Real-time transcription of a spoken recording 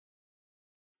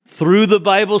through the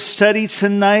Bible study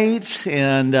tonight,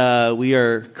 and we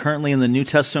are currently in the New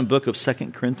Testament book of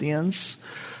 2 Corinthians.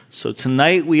 So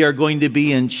tonight we are going to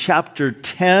be in chapter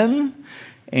 10,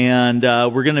 and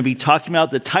we're going to be talking about,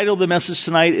 the title of the message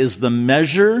tonight is The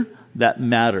Measure That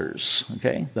Matters.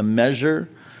 Okay, The Measure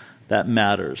That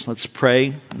Matters. Let's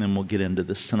pray, and then we'll get into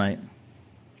this tonight.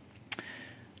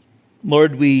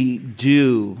 Lord, we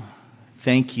do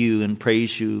thank you and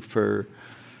praise you for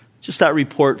just that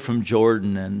report from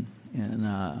Jordan, and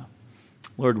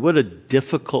Lord, what a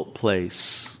difficult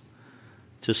place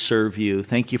to serve you.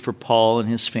 Thank you for Paul and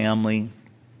his family.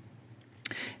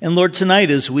 And Lord,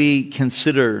 tonight as we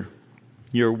consider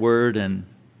your word and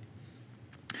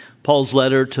Paul's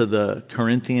letter to the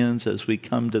Corinthians, as we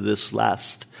come to this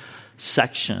last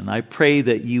section, I pray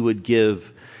that you would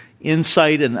give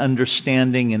insight and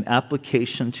understanding and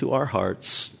application to our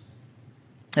hearts,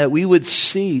 that we would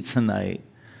see tonight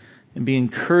and be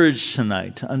encouraged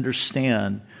tonight to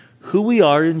understand who we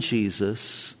are in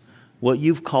Jesus, what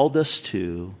you've called us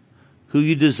to, who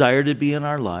you desire to be in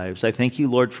our lives. I thank you,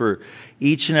 Lord, for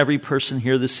each and every person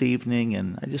here this evening,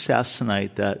 and I just ask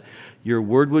tonight that your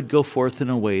word would go forth in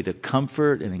a way to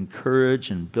comfort and encourage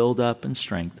and build up and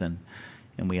strengthen,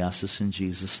 and we ask this in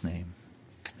Jesus' name.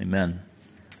 Amen.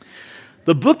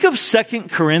 The book of 2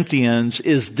 Corinthians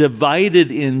is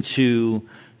divided into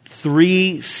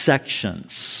 3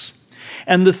 sections.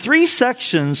 And the 3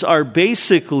 sections are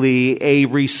basically a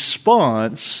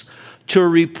response to a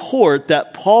report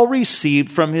that Paul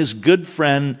received from his good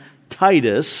friend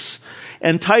Titus.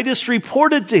 And Titus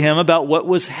reported to him about what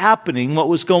was happening, what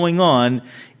was going on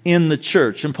in the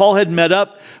church. And Paul had met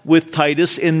up with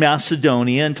Titus in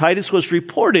Macedonia, and Titus was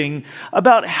reporting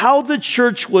about how the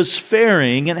church was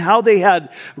faring and how they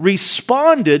had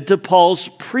responded to Paul's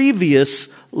previous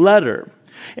letter.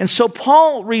 And so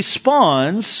Paul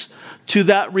responds to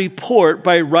that report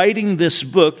by writing this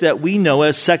book that we know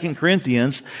as 2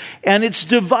 Corinthians, and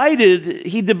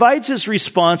he divides his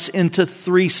response into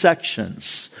 3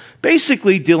 sections,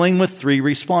 basically dealing with 3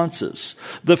 responses.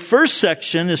 The first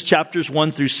section is chapters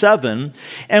 1 through 7,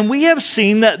 and we have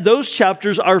seen that those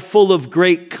chapters are full of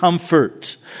great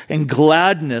comfort and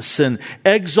gladness and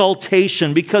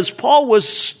exaltation, because Paul was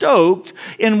stoked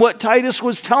in what Titus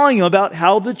was telling him about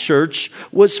how the church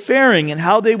was faring and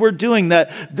how they were doing,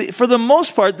 that for the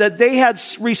most part that they had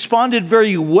responded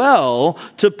very well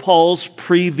to Paul's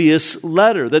previous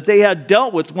letter, that they had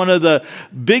dealt with one of the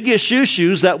biggest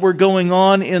issues that were going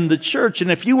on in the church.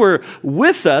 And if you were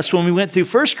with us when we went through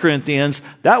 1 Corinthians,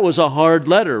 that was a hard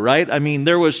letter, right? I mean,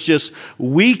 there was just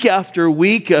week after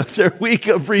week after week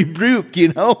of rebuke,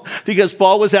 because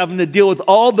Paul was having to deal with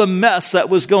all the mess that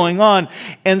was going on.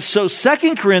 And so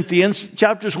 2 Corinthians,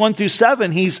 chapters 1 through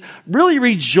 7, he's really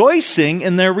rejoicing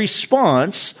in their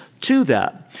response to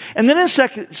that. And then in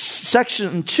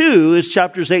section 2 is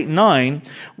chapters 8 and 9,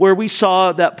 where we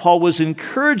saw that Paul was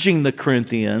encouraging the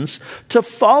Corinthians to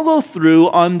follow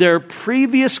through on their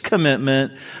previous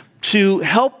commitment to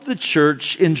help the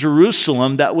church in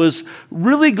Jerusalem that was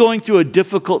really going through a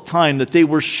difficult time, that they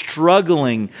were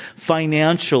struggling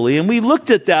financially. And we looked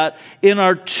at that in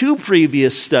our 2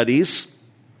 previous studies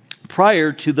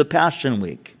prior to the Passion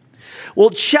Week. Well,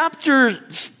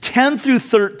 chapters 10 through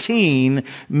 13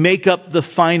 make up the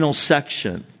final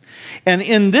section. And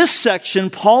in this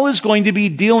section, Paul is going to be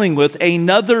dealing with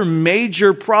another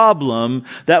major problem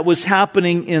that was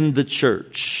happening in the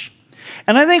church.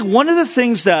 And I think one of the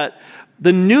things that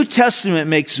the New Testament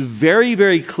makes very,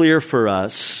 very clear for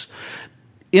us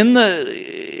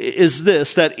is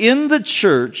this, that in the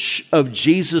church of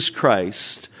Jesus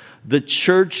Christ, the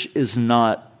church is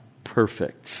not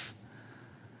perfect.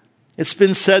 It's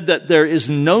been said that there is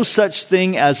no such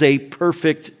thing as a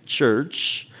perfect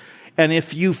church. And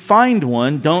if you find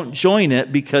one, don't join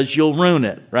it because you'll ruin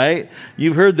it, right?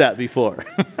 You've heard that before.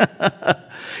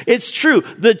 It's true.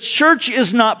 The church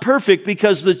is not perfect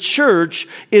because the church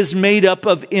is made up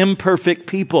of imperfect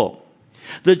people.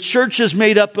 The church is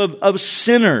made up of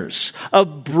sinners,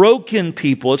 of broken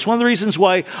people. It's one of the reasons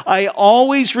why I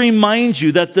always remind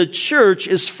you that the church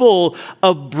is full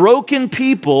of broken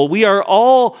people. We are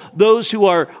all those who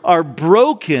are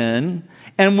broken,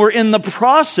 and we're in the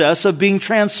process of being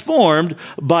transformed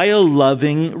by a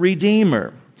loving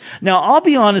Redeemer. Now, I'll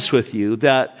be honest with you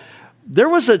that there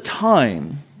was a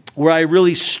time where I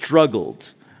really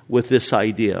struggled with this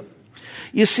idea.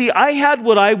 You see, I had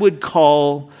what I would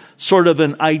call sort of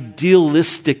an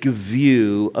idealistic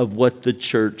view of what the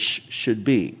church should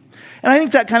be. And I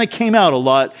think that kind of came out a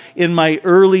lot in my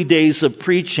early days of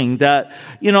preaching that,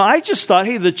 I just thought,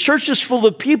 hey, the church is full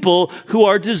of people who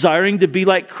are desiring to be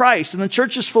like Christ. And the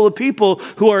church is full of people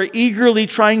who are eagerly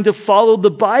trying to follow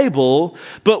the Bible.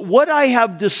 But what I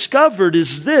have discovered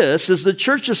is the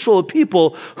church is full of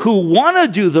people who want to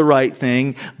do the right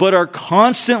thing, but are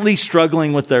constantly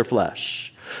struggling with their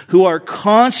flesh, who are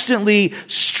constantly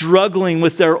struggling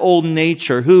with their old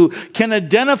nature, who can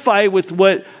identify with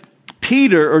what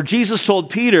Jesus told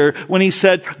Peter when he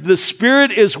said, the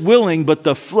spirit is willing, but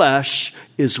the flesh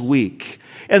is weak.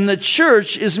 And the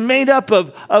church is made up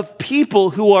of people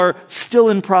who are still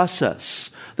in process.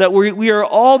 That we are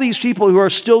all these people who are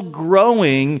still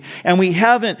growing and we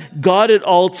haven't got it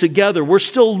all together. We're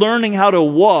still learning how to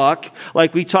walk,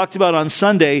 like we talked about on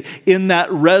Sunday, in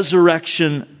that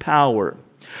resurrection power.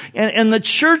 And the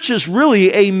church is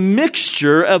really a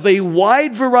mixture of a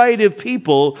wide variety of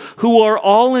people who are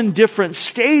all in different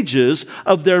stages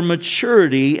of their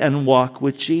maturity and walk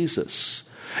with Jesus.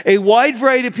 A wide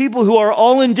variety of people who are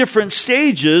all in different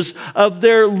stages of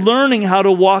their learning how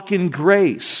to walk in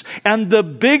grace. And the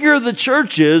bigger the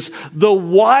church is, the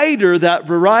wider that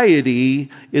variety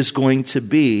is going to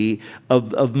be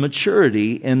of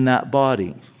maturity in that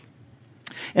body.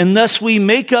 And thus we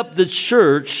make up the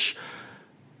church,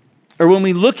 or when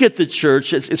we look at the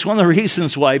church, it's one of the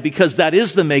reasons why, because that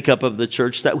is the makeup of the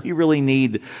church, that we really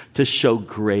need to show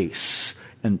grace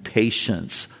and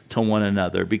patience to one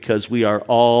another, because we are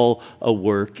all a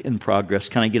work in progress.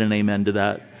 Can I get an amen to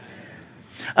that?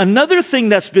 Another thing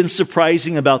that's been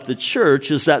surprising about the church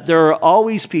is that there are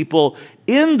always people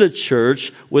in the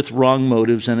church with wrong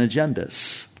motives and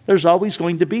agendas. There's always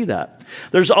going to be that.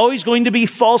 There's always going to be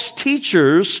false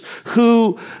teachers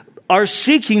who are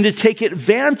seeking to take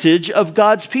advantage of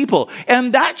God's people.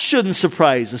 And that shouldn't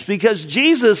surprise us, because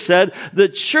Jesus said the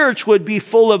church would be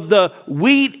full of the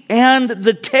wheat and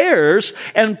the tares.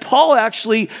 And Paul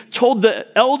actually told the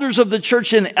elders of the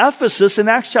church in Ephesus in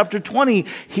Acts chapter 20,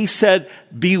 he said,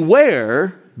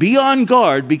 beware, be on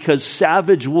guard, because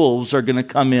savage wolves are going to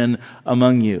come in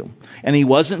among you. And he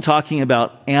wasn't talking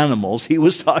about animals. He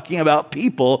was talking about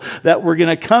people that were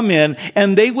going to come in,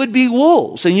 and they would be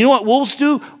wolves. And you know what wolves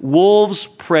do? Wolves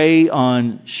prey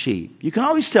on sheep. You can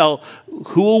always tell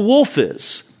who a wolf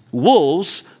is.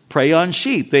 Wolves prey on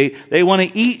sheep. They want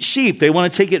to eat sheep. They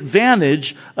want to take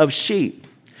advantage of sheep.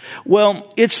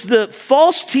 Well, it's the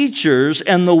false teachers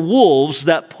and the wolves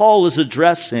that Paul is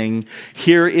addressing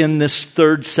here in this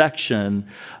third section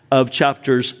of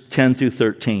chapters 10 through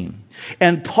 13.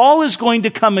 And Paul is going to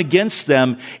come against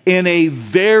them in a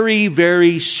very,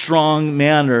 very strong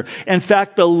manner. In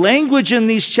fact, the language in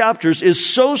these chapters is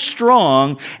so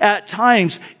strong, at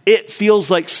times it feels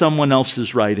like someone else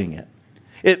is writing it.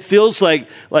 It feels like,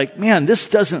 man, this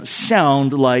doesn't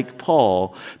sound like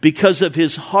Paul because of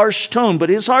his harsh tone. But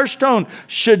his harsh tone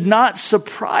should not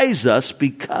surprise us,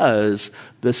 because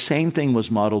the same thing was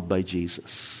modeled by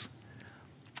Jesus.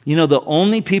 You know, the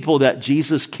only people that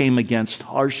Jesus came against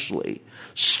harshly,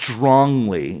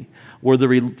 strongly, were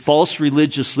the false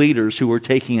religious leaders who were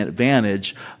taking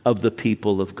advantage of the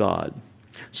people of God.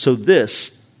 So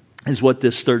this is what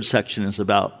this third section is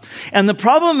about. And the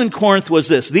problem in Corinth was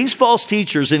this. These false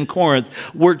teachers in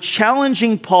Corinth were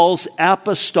challenging Paul's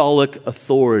apostolic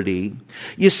authority.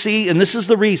 You see, and this is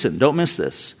the reason, don't miss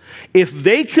this. If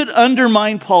they could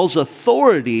undermine Paul's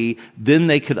authority, then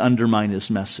they could undermine his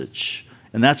message.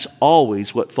 And that's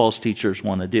always what false teachers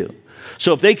want to do.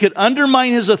 So if they could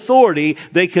undermine his authority,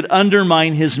 they could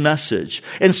undermine his message.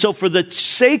 And so for the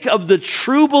sake of the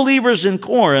true believers in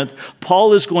Corinth,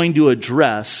 Paul is going to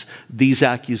address these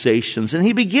accusations. And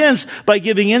he begins by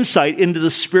giving insight into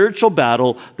the spiritual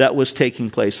battle that was taking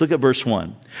place. Look at verse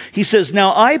 1. He says,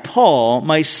 now I, Paul,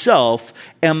 myself,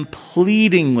 am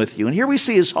pleading with you. And here we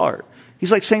see his heart.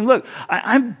 He's like saying, look,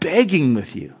 I'm begging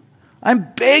with you.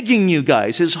 I'm begging you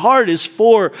guys. His heart is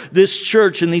for this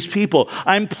church and these people.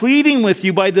 I'm pleading with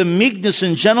you by the meekness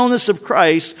and gentleness of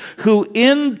Christ, who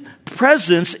in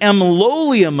presence am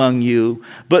lowly among you,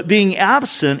 but being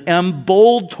absent am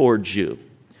bold towards you.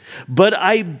 But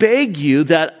I beg you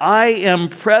that I am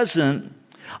present,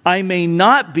 I may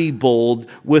not be bold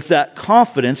with that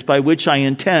confidence by which I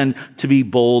intend to be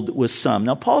bold with some.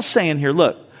 Now Paul's saying here,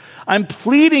 look, I'm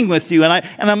pleading with you, and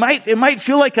it might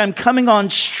feel like I'm coming on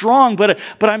strong, but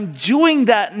I'm doing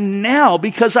that now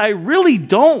because I really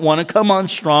don't want to come on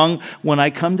strong when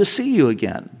I come to see you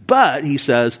again. but he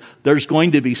says, there's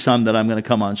going to be some that I'm going to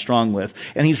come on strong with.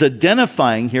 And he's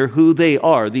identifying here who they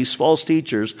are, these false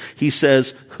teachers. He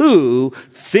says, who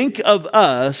think of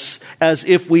us as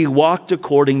if we walked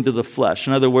according to the flesh.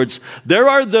 In other words, there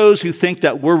are those who think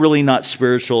that we're really not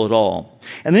spiritual at all.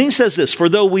 And then he says this, for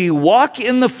though we walk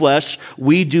in the flesh,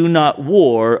 we do not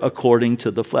war according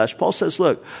to the flesh. Paul says,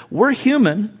 look, we're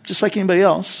human, just like anybody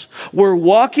else. We're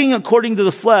walking according to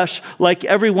the flesh like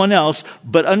everyone else,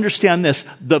 but understand this,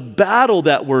 the battle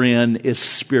that we're in is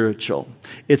spiritual.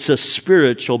 It's a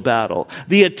spiritual battle.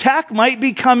 The attack might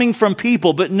be coming from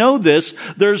people, but know this,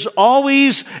 there's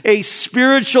always a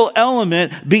spiritual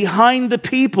element behind the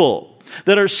people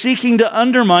that are seeking to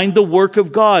undermine the work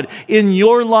of God in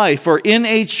your life or in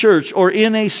a church or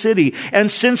in a city. And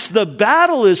since the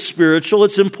battle is spiritual,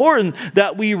 it's important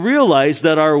that we realize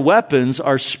that our weapons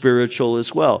are spiritual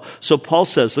as well. So Paul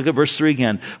says, look at verse 3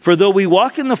 again. For though we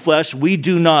walk in the flesh, we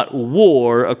do not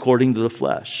war according to the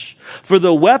flesh. For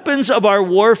the weapons of our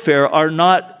warfare are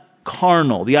not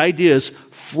carnal. The idea is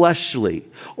fleshly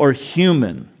or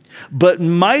human, but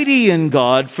mighty in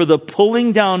God for the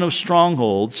pulling down of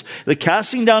strongholds, the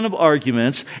casting down of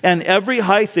arguments, and every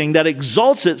high thing that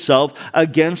exalts itself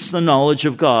against the knowledge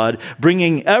of God,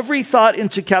 bringing every thought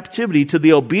into captivity to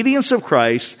the obedience of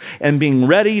Christ, and being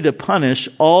ready to punish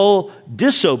all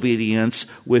disobedience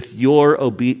with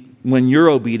when your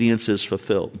obedience is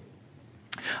fulfilled.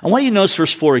 I want you to notice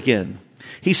verse 4 again.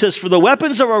 He says, for the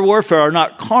weapons of our warfare are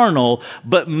not carnal,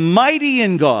 but mighty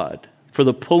in God for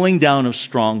the pulling down of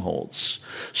strongholds.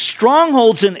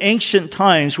 Strongholds in ancient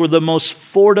times were the most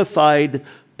fortified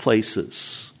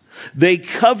places. They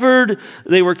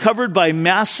were covered by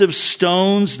massive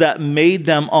stones that made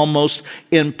them almost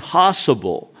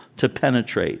impossible to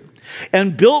penetrate.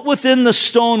 And built within the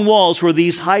stone walls were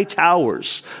these high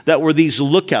towers that were these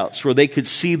lookouts where they could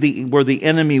see where the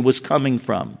enemy was coming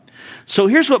from. So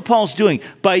here's what Paul's doing.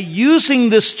 By using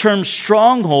this term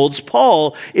strongholds,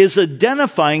 Paul is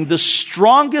identifying the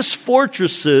strongest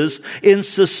fortresses in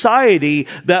society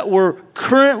that were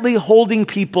currently holding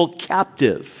people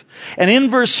captive. And in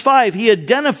verse 5, he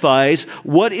identifies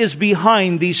what is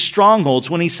behind these strongholds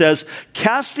when he says,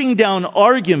 casting down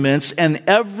arguments and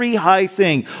every high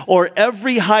thing or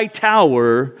every high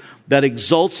tower that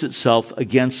exalts itself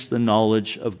against the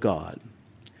knowledge of God.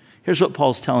 Here's what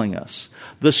Paul's telling us.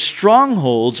 The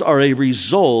strongholds are a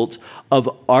result of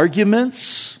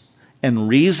arguments and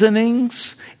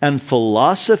reasonings and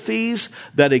philosophies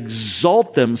that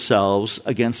exalt themselves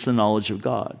against the knowledge of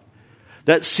God,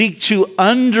 that seek to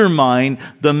undermine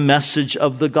the message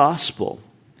of the gospel.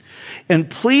 And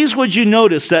please would you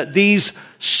notice that these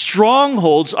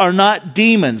strongholds are not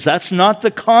demons. That's not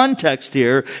the context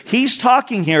here. He's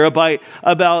talking here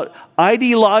about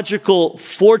ideological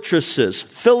fortresses,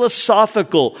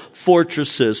 philosophical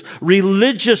fortresses,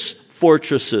 religious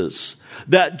fortresses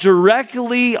that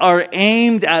directly are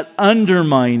aimed at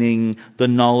undermining the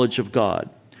knowledge of God.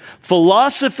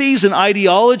 Philosophies and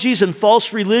ideologies and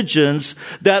false religions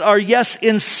that are, yes,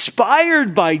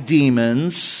 inspired by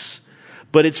demons,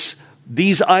 but it's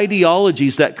these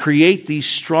ideologies that create these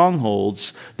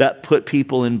strongholds that put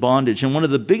people in bondage. And one of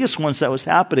the biggest ones that was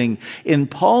happening in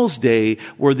Paul's day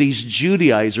were these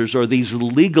Judaizers or these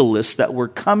legalists that were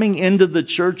coming into the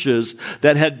churches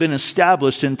that had been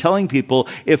established and telling people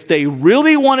if they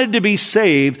really wanted to be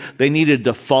saved, they needed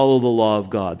to follow the law of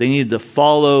God. They needed to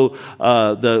follow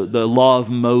the law of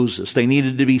Moses. They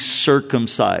needed to be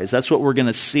circumcised. That's what we're going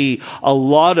to see a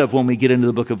lot of when we get into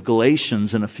the book of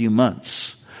Galatians in a few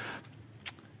months.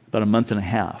 About a month and a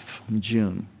half in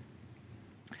June.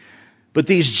 But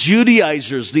these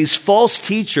Judaizers, these false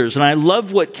teachers, and I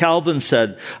love what Calvin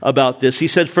said about this. He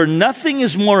said, for nothing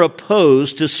is more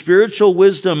opposed to spiritual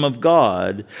wisdom of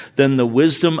God than the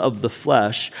wisdom of the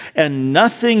flesh, and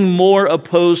nothing more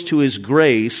opposed to his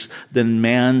grace than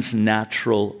man's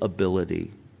natural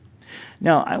ability.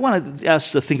 Now, I want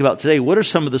us to think about today, what are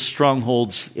some of the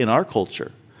strongholds in our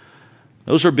culture?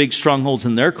 Those are big strongholds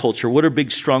in their culture. What are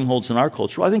big strongholds in our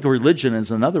culture? Well, I think religion is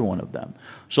another one of them.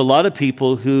 So a lot of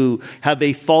people who have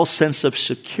a false sense of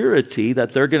security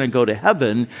that they're going to go to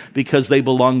heaven because they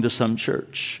belong to some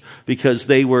church, because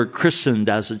they were christened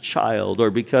as a child, or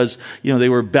because, they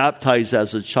were baptized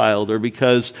as a child, or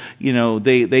because,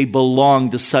 they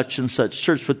belong to such and such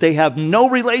church, but they have no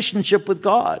relationship with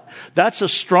God. That's a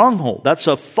stronghold. That's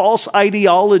a false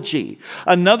ideology.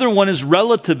 Another one is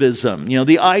relativism.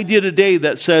 The idea today today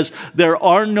that says there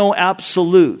are no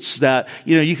absolutes, that,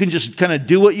 you can just kind of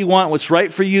do what you want. What's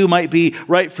right for you might be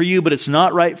right for you, but it's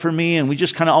not right for me. And we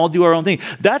just kind of all do our own thing.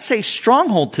 That's a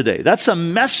stronghold today. That's a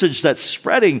message that's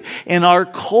spreading in our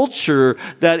culture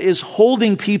that is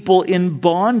holding people in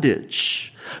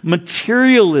bondage.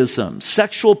 Materialism,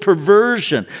 sexual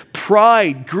perversion,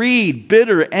 pride, greed,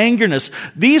 bitter, angerness.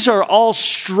 These are all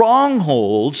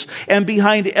strongholds, and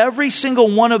behind every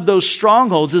single one of those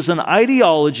strongholds is an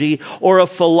ideology or a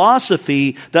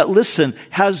philosophy that, listen,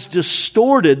 has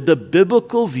distorted the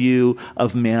biblical view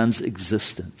of man's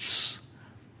existence.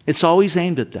 It's always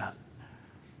aimed at that.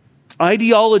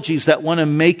 Ideologies that want to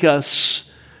make us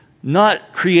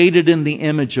not created in the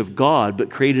image of God, but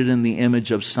created in the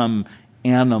image of some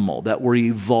animal, that we're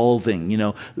evolving,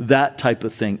 that type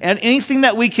of thing. And anything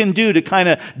that we can do to kind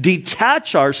of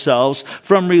detach ourselves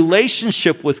from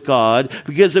relationship with God,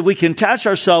 because if we can attach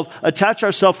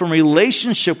ourselves from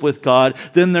relationship with God,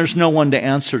 then there's no one to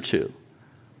answer to.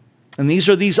 And these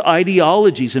are these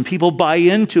ideologies, and people buy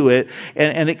into it,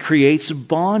 and it creates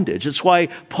bondage. It's why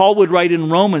Paul would write in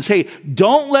Romans, hey,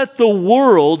 don't let the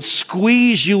world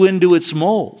squeeze you into its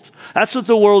mold. That's what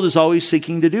the world is always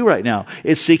seeking to do right now.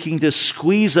 It's seeking to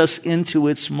squeeze us into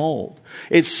its mold.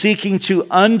 It's seeking to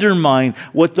undermine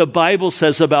what the Bible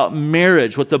says about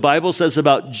marriage, what the Bible says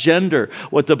about gender,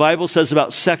 what the Bible says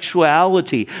about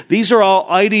sexuality. These are all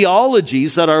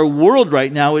ideologies that our world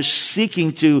right now is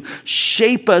seeking to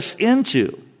shape us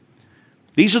into.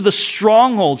 These are the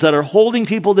strongholds that are holding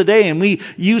people today, and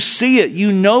you see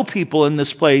it, people in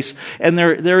this place, and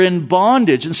they're in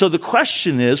bondage. And so the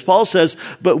question is, Paul says,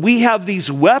 but we have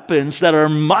these weapons that are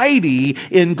mighty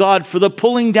in God for the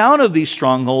pulling down of these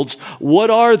strongholds. What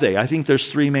are they? I think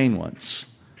there's three main ones.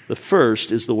 The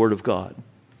first is the Word of God,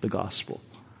 the gospel.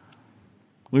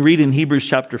 We read in Hebrews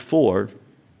chapter 4,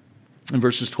 in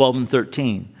verses 12 and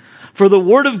 13. For the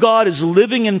word of God is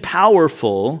living and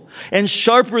powerful and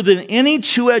sharper than any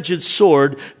two-edged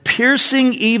sword,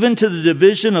 piercing even to the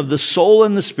division of the soul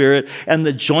and the spirit and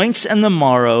the joints and the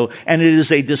marrow. And it is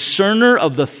a discerner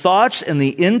of the thoughts and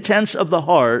the intents of the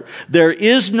heart. There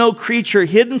is no creature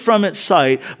hidden from its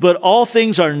sight, but all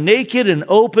things are naked and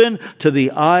open to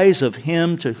the eyes of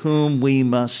him to whom we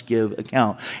must give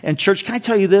account. And church, can I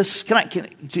tell you this?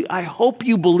 I hope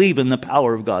you believe in the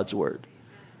power of God's word.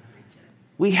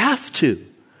 We have to.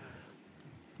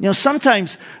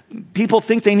 Sometimes people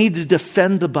think they need to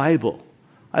defend the Bible.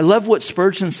 I love what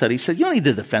Spurgeon said. He said, you don't need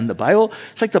to defend the Bible.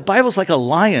 It's like the Bible's like a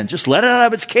lion. Just let it out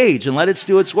of its cage and let it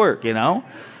do its work, And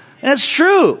it's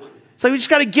true. It's like we just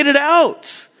got to get it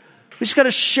out. We just got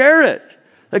to share it.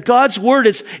 That God's word,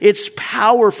 it's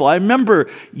powerful. I remember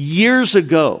years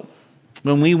ago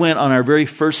when we went on our very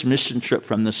first mission trip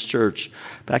from this church,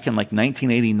 back in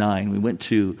 1989, we went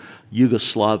to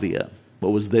Yugoslavia.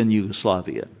 What was then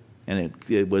Yugoslavia. And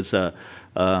it was,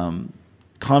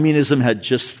 communism had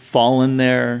just fallen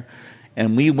there.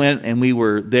 And we went and we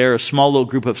were there, a small little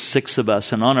group of 6 of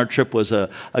us. And on our trip was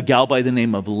a gal by the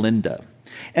name of Linda.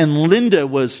 And Linda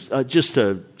was a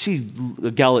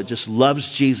gal that just loves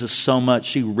Jesus so much.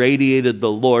 She radiated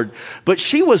the Lord. But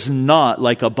she was not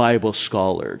like a Bible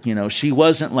scholar. She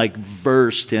wasn't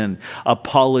versed in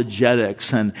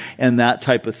apologetics and that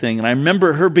type of thing. And I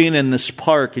remember her being in this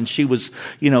park and she was,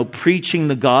 preaching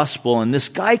the gospel. And this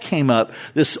guy came up,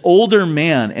 this older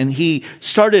man, and he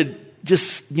started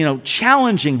just,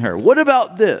 challenging her. What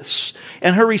about this?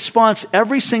 And her response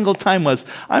every single time was,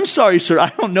 I'm sorry, sir, I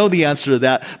don't know the answer to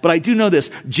that, but I do know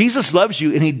this. Jesus loves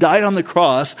you and he died on the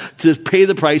cross to pay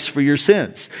the price for your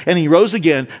sins. And he rose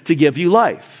again to give you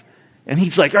life. And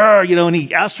he's like, and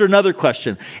he asked her another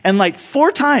question. And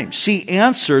 4 times she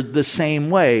answered the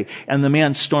same way. And the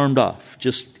man stormed off,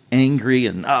 just angry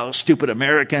and, stupid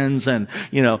Americans and,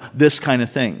 this kind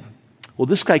of thing. Well,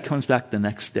 this guy comes back the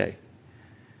next day.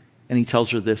 And he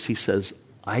tells her this. He says,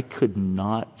 I could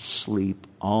not sleep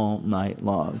all night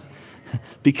long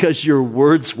because your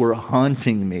words were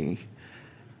haunting me.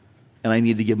 And I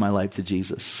need to give my life to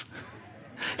Jesus.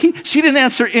 She didn't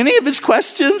answer any of his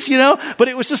questions, but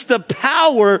it was just the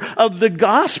power of the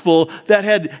gospel that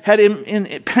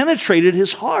had penetrated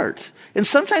his heart. And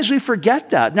sometimes we forget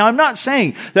that. Now, I'm not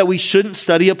saying that we shouldn't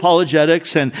study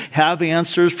apologetics and have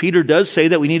answers. Peter does say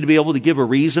that we need to be able to give a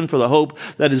reason for the hope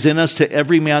that is in us to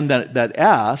every man that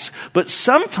asks. But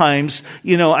sometimes,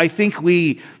 I think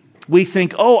we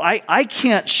think, I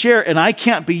can't share and I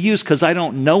can't be used because I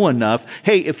don't know enough.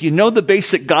 Hey, if you know the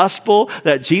basic gospel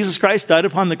that Jesus Christ died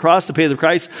upon the cross to pay the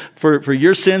price for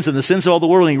your sins and the sins of all the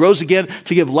world, and he rose again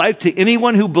to give life to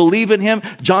anyone who believe in him,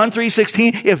 John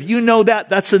 3:16, if you know that,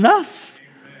 that's enough.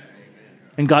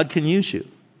 And God can use you.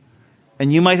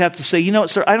 And you might have to say, you know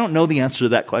what, sir, I don't know the answer to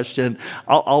that question.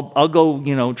 I'll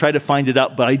go, try to find it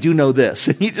out, but I do know this.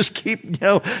 And you just keep,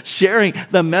 sharing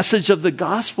the message of the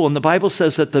gospel. And the Bible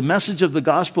says that the message of the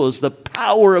gospel is the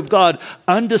power of God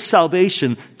unto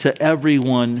salvation to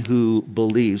everyone who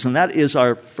believes. And that is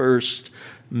our first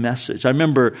message. I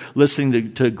remember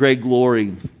listening to Greg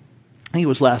Laurie. I think it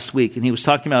was last week, and he was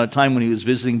talking about a time when he was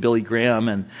visiting Billy Graham,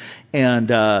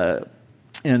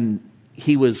 and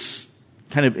he was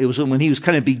it was when he was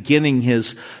kind of beginning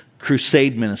his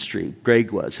crusade ministry.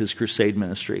 Greg was his crusade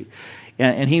ministry.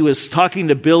 And he was talking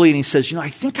to Billy, and he says, I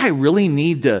think I really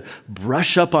need to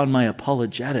brush up on my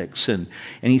apologetics. And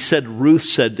he said, Ruth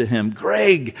said to him,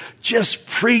 Greg, just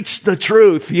preach the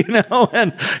truth,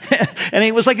 And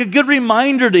it was like a good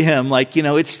reminder to him,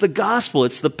 it's the gospel.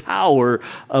 It's the power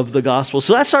of the gospel.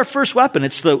 So that's our first weapon.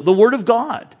 It's the word of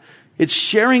God. It's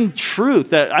sharing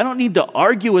truth. That I don't need to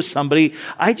argue with somebody.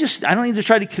 I don't need to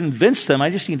try to convince them. I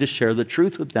just need to share the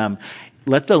truth with them.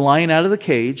 Let the lion out of the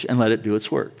cage and let it do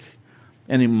its work.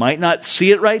 And he might not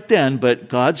see it right then, but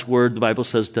God's word, the Bible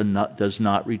says, does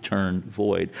not return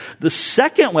void. The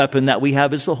second weapon that we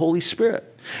have is the Holy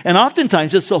Spirit. And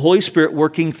oftentimes it's the Holy Spirit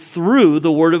working through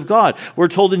the word of God. We're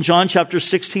told in John chapter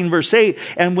 16, verse 8,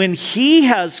 and when he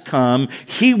has come,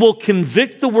 he will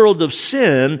convict the world of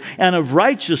sin and of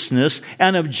righteousness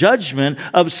and of judgment,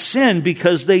 of sin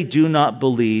because they do not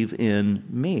believe in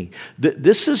me.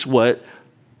 This is what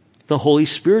the Holy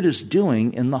Spirit is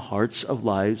doing in the hearts of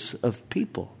lives of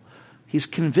people. He's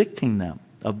convicting them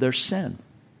of their sin,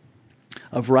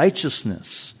 of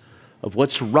righteousness, of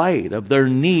what's right, of their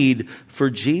need for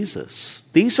Jesus.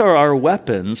 These are our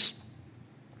weapons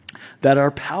that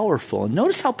are powerful. And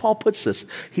notice how Paul puts this.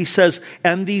 He says,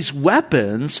 and these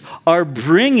weapons are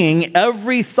bringing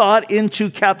every thought into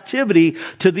captivity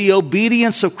to the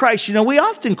obedience of Christ. We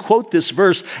often quote this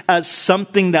verse as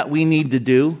something that we need to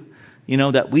do.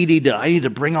 That I need to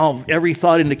bring every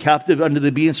thought into captive under the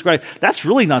obedience of Christ. That's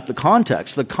really not the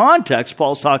context. The context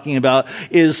Paul's talking about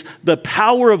is the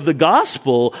power of the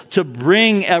gospel to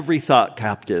bring every thought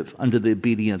captive under the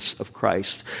obedience of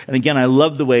Christ. And again, I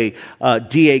love the way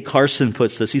D.A. Carson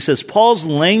puts this. He says, Paul's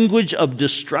language of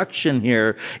destruction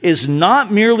here is not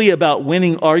merely about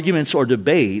winning arguments or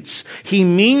debates. He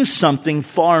means something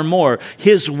far more.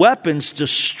 His weapons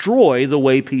destroy the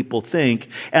way people think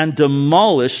and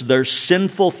demolish their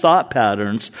sinful thought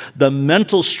patterns, the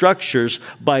mental structures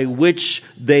by which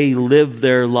they live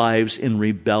their lives in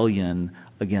rebellion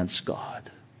against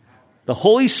God. The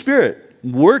Holy Spirit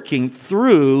working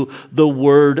through the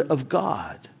Word of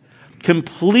God can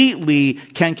completely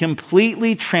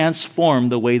transform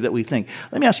the way that we think.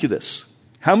 Let me ask you this.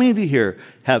 How many of you here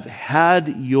have had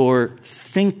your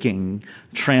thinking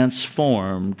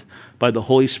transformed by the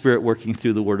Holy Spirit working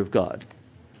through the Word of God?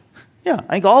 Yeah,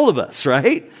 I think all of us,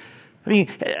 right? I mean,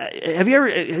 have you ever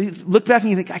looked back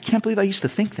and you think, I can't believe I used to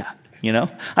think that,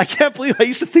 I can't believe I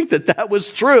used to think that was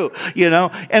true,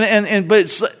 but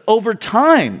it's over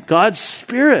time, God's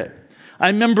Spirit. I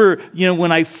remember,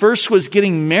 when I first was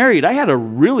getting married, I had a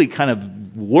really kind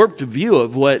of warped view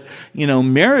of what,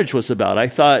 marriage was about. I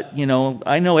thought,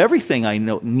 I know everything I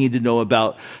need to know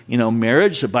about,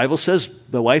 marriage. The Bible says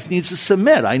the wife needs to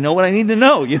submit. I know what I need to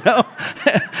know,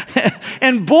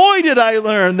 And boy, did I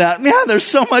learn that. Man, there's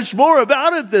so much more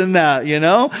about it than that,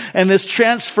 And this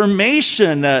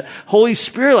transformation, Holy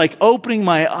Spirit, opening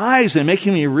my eyes and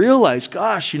making me realize,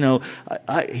 gosh, He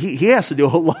has to do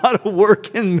a lot of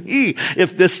work in me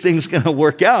if this thing's going to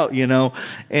work out,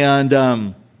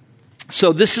 And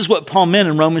so this is what Paul meant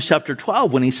in Romans chapter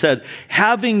 12 when he said,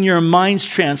 having your minds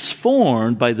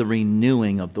transformed by the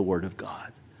renewing of the Word of God.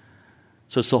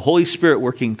 So it's the Holy Spirit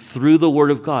working through the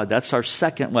Word of God. That's our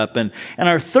second weapon. And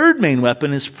our third main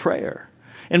weapon is prayer.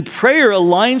 And prayer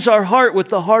aligns our heart with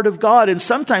the heart of God. And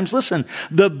sometimes, listen,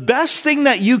 the best thing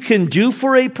that you can do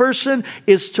for a person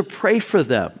is to pray for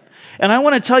them. And I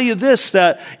want to tell you this,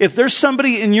 that if there's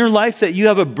somebody in your life that you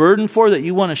have a burden for, that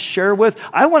you want to share with,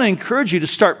 I want to encourage you to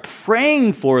start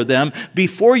praying for them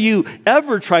before you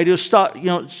ever try to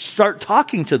start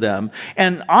talking to them.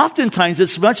 And oftentimes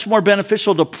it's much more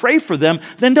beneficial to pray for them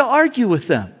than to argue with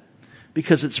them,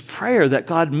 because it's prayer that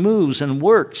God moves and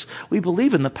works. We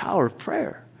believe in the power of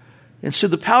prayer. And so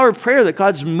the power of prayer that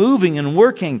God's moving and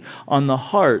working on the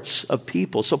hearts of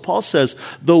people. So Paul says,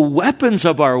 the weapons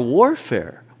of our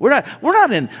warfare. We're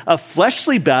not in a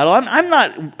fleshly battle. I'm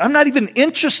not even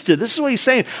interested. This is what he's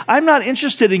saying. I'm not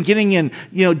interested in getting in,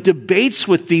 debates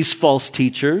with these false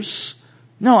teachers.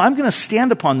 No, I'm going to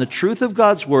stand upon the truth of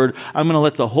God's word. I'm going to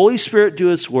let the Holy Spirit do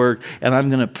its work, and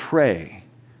I'm going to pray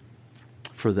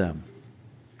for them.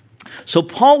 So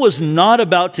Paul was not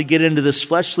about to get into this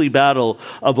fleshly battle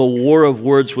of a war of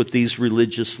words with these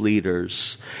religious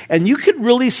leaders. And you could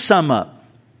really sum up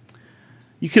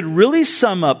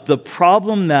the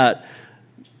problem that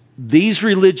these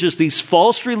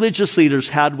false religious leaders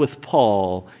had with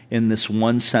Paul in this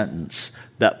one sentence,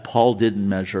 that Paul didn't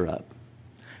measure up.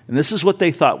 And this is what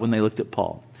they thought when they looked at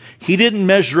Paul. He didn't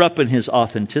measure up in his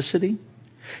authenticity.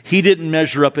 He didn't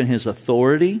measure up in his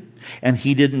authority, and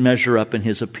he didn't measure up in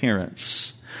his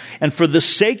appearance. And for the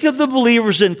sake of the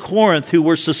believers in Corinth who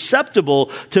were susceptible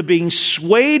to being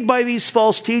swayed by these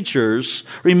false teachers,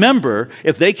 remember,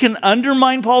 if they can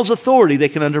undermine Paul's authority, they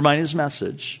can undermine his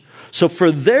message. So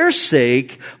for their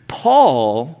sake,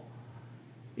 Paul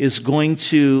is going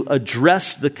to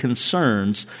address the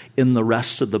concerns in the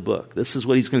rest of the book. This is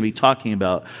what he's going to be talking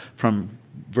about from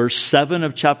verse 7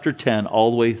 of chapter 10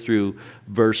 all the way through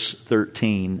verse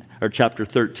 13, or chapter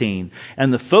 13.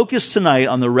 And the focus tonight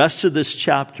on the rest of this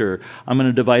chapter, I'm going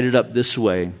to divide it up this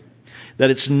way. That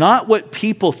it's not what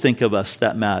people think of us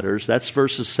that matters. That's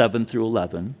verses 7 through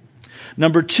 11.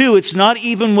 Number 2, it's not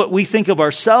even what we think of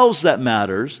ourselves that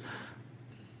matters.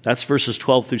 That's verses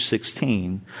 12 through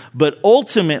 16. But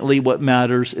ultimately what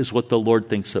matters is what the Lord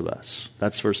thinks of us.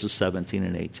 That's verses 17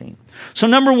 and 18. So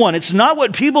number 1, it's not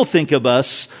what people think of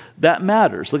us that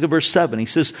matters. Look at verse 7. He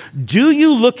says, do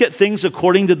you look at things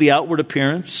according to the outward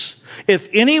appearance? If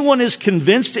anyone is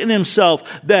convinced in himself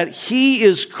that he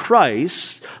is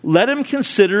Christ, let him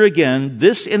consider again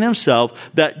this in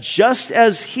himself, that just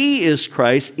as he is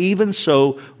Christ, even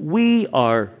so we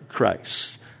are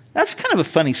Christ. That's kind of a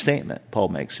funny statement Paul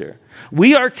makes here.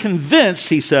 We are convinced,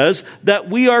 he says, that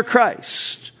we are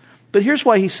Christ. But here's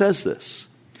why he says this.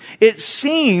 It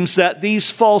seems that these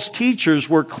false teachers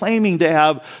were claiming to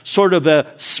have sort of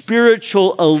a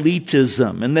spiritual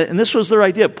elitism. And this was their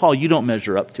idea. Paul, you don't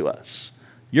measure up to us.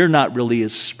 You're not really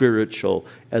as spiritual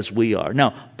as we are.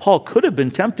 Now, Paul could have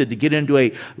been tempted to get into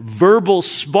a verbal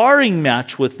sparring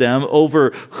match with them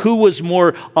over who was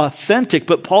more authentic,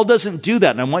 but Paul doesn't do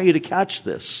that. And I want you to catch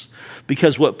this,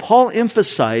 because what Paul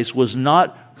emphasized was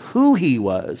not who he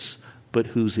was, but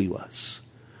whose he was,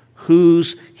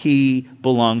 whose he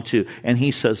belonged to. And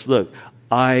he says, look,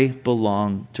 I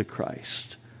belong to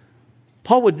Christ.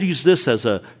 Paul would use this as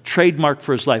a trademark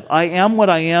for his life. I am what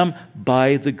I am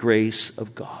by the grace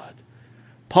of God.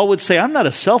 Paul would say, I'm not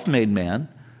a self-made man.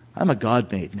 I'm a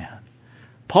God-made man.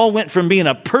 Paul went from being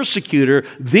a persecutor,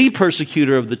 the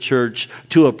persecutor of the church,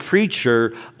 to a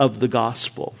preacher of the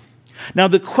gospel. Now,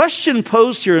 the question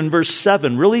posed here in verse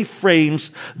 7 really frames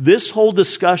this whole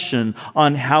discussion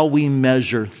on how we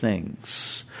measure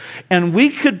things. And we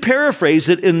could paraphrase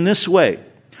it in this way.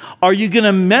 Are you going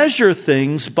to measure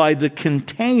things by the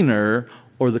container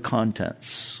or the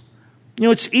contents? You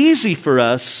know, it's easy for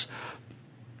us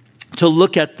to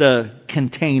look at the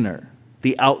container,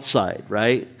 the outside,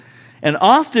 right? And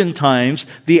oftentimes,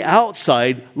 the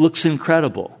outside looks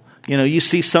incredible. You know, you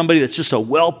see somebody that's just a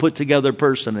well put together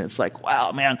person, and it's like,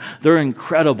 wow, man, they're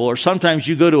incredible. Or sometimes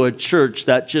you go to a church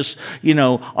that just, you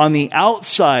know, on the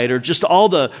outside or just all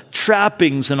the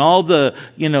trappings and all the,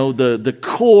 you know, the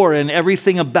core and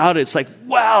everything about it. It's like,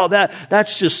 wow,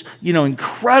 that's just, you know,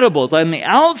 incredible. On the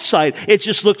outside, it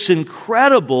just looks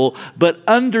incredible, but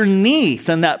underneath,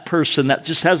 and that person that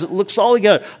just looks all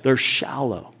together, they're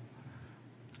shallow.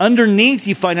 Underneath,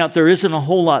 you find out there isn't a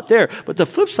whole lot there. But the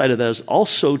flip side of that is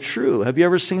also true. Have you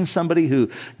ever seen somebody who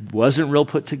wasn't real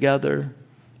put together?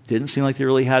 Didn't seem like they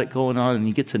really had it going on, and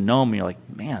you get to know them, and you're like,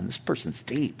 man, this person's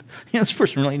deep. You know, this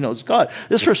person really knows God.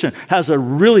 This person has a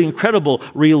really incredible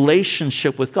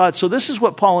relationship with God. So this is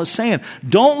what Paul is saying.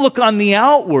 Don't look on the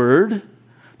outward.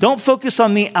 Don't focus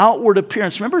on the outward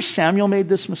appearance. Remember Samuel made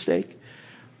this mistake?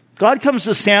 God comes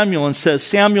to Samuel and says,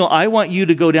 Samuel, I want you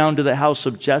to go down to the house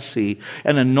of Jesse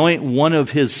and anoint one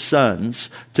of his sons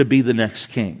to be the next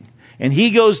king. And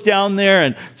he goes down there,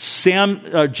 and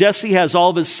Jesse has all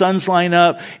of his sons line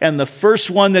up, and the first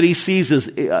one that he sees is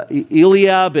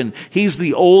Eliab, and he's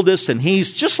the oldest, and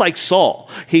he's just like Saul.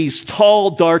 He's tall,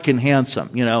 dark, and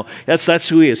handsome. You know, that's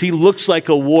who he is. He looks like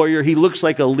a warrior. He looks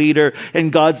like a leader.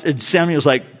 And Samuel's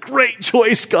like, great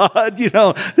choice, God. You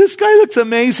know, this guy looks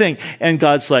amazing. And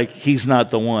God's like, he's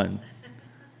not the one.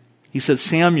 He said,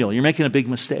 Samuel, you're making a big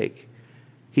mistake.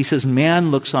 He says,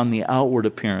 man looks on the outward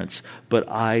appearance, but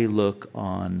I look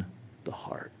on the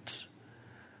heart.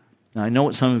 Now, I know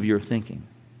what some of you are thinking.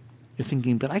 You're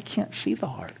thinking, but I can't see the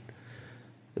heart.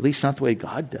 At least not the way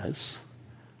God does.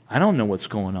 I don't know what's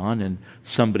going on in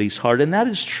somebody's heart. And that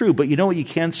is true. But you know what you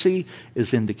can see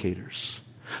is indicators.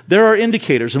 There are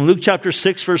indicators. In Luke chapter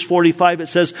 6, verse 45, it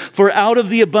says, for out of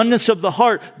the abundance of the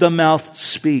heart, the mouth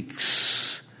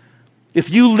speaks. If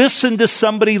you listen to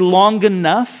somebody long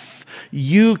enough,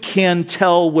 you can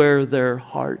tell where their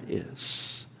heart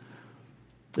is.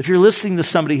 If you're listening to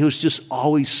somebody who's just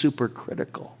always super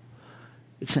critical,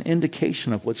 it's an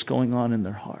indication of what's going on in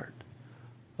their heart,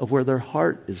 of where their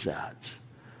heart is at.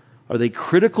 Are they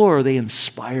critical or are they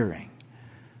inspiring?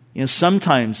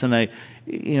 Sometimes, and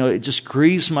it just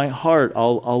grieves my heart,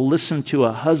 I'll listen to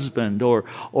a husband or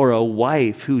a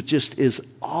wife who just is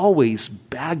always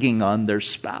bagging on their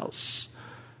spouse.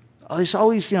 There's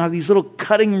always, these little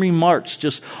cutting remarks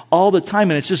just all the time,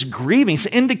 and it's just grieving. It's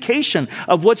an indication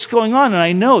of what's going on, and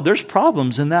I know there's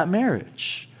problems in that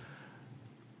marriage.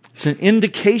 It's an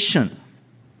indication.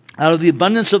 Out of the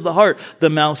abundance of the heart, the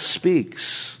mouth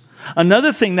speaks.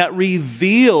 Another thing that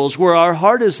reveals where our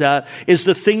heart is at is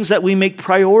the things that we make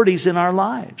priorities in our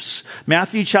lives.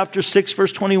 Matthew chapter 6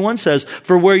 verse 21 says,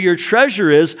 "For where your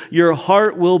treasure is, your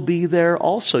heart will be there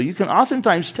also." You can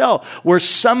oftentimes tell where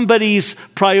somebody's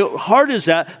heart is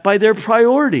at by their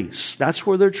priorities. That's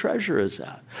where their treasure is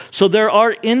at. So there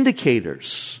are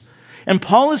indicators. And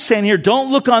Paul is saying here,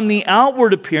 don't look on the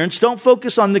outward appearance, don't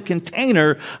focus on the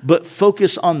container, but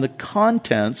focus on the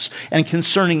contents. And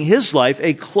concerning his life,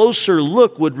 a closer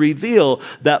look would reveal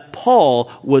that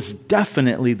Paul was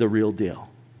definitely the real deal.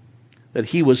 That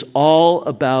he was all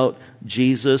about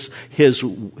Jesus. His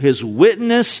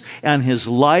witness and his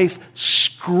life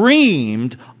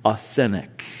screamed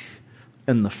authentic.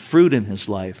 And the fruit in his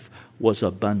life was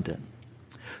abundant.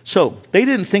 So, they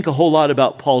didn't think a whole lot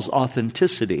about Paul's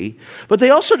authenticity, but they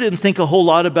also didn't think a whole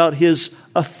lot about his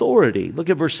authority.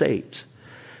 Look at verse 8.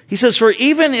 He says, "For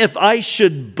even if I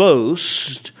should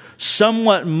boast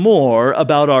somewhat more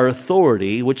about our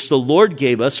authority, which the Lord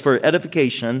gave us for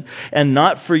edification and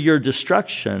not for your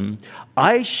destruction,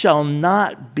 I shall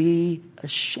not be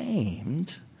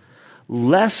ashamed,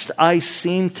 lest I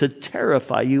seem to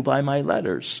terrify you by my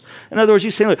letters." In other words,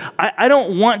 he's saying, look, I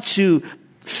don't want to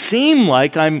seem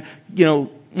like I'm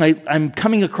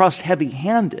coming across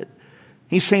heavy-handed.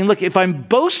 He's saying, look, if I'm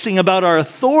boasting about our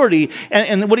authority,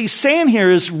 and what he's saying here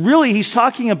is really, he's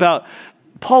talking about,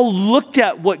 Paul looked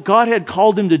at what God had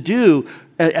called him to do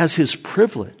as his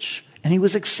privilege, and he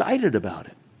was excited about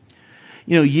it.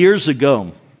 Years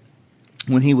ago,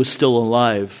 when he was still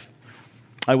alive,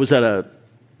 I was at a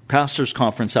pastor's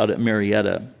conference out at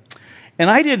Marietta,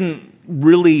 and I didn't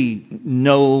really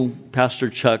know Pastor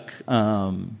Chuck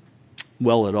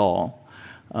well at all.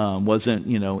 Wasn't,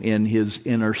 in his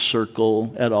inner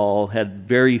circle at all. Had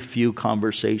very few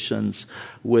conversations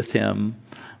with him.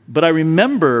 But I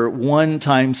remember one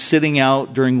time sitting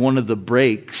out during one of the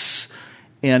breaks,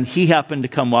 and he happened to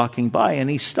come walking by, and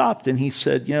he stopped and he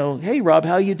said, "Hey, Rob,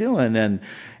 how you doing?"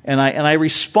 And I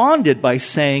responded by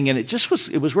saying, and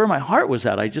it was where my heart was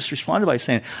at. I just responded by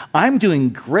saying, "I'm doing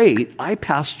great. I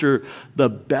pastor the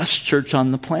best church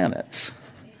on the planet."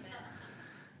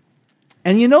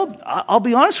 And I'll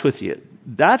be honest with you,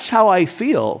 that's how I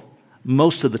feel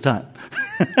most of the time.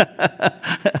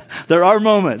 There are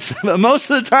moments, but most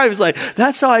of the time it's like,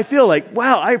 that's how I feel. Like,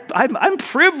 wow, I'm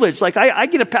privileged. Like, I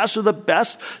get to pastor the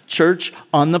best church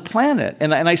on the planet.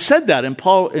 And I said that, and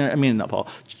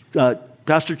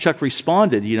Pastor Chuck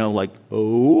responded,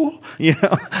 "Oh,"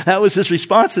 that was his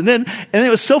response. And it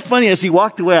was so funny as he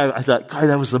walked away, I thought, God,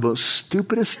 that was the most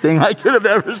stupidest thing I could have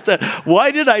ever said. Why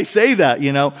did I say that,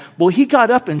 Well, he got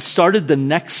up and started the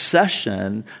next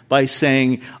session by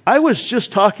saying, "I was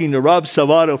just talking to Rob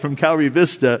Salvato from Calvary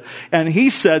Vista, and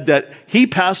he said that he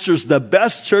pastors the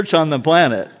best church on the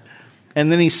planet."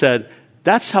 And then he said,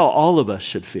 "That's how all of us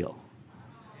should feel."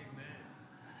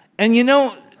 And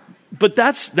but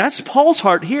that's Paul's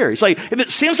heart here. He's like, if it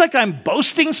seems like I'm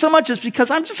boasting so much, it's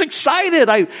because I'm just excited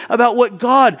about what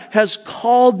God has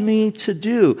called me to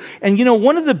do. And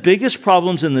one of the biggest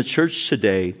problems in the church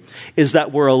today is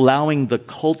that we're allowing the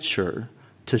culture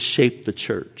to shape the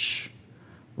church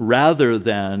rather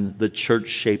than the church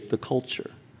shape the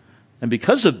culture. And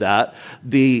because of that,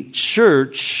 the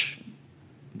church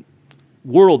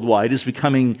worldwide is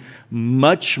becoming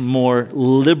much more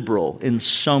liberal in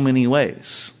so many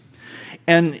ways.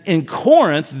 And in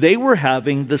Corinth, they were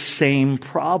having the same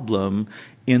problem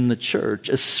in the church,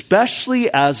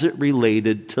 especially as it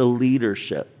related to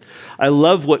leadership. I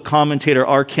love what commentator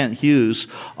R. Kent Hughes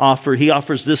offered. He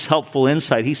offers this helpful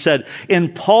insight. He said,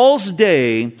 in Paul's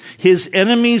day, his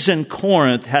enemies in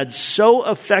Corinth had so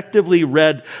effectively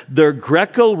read their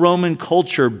Greco-Roman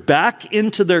culture back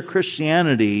into their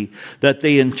Christianity that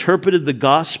they interpreted the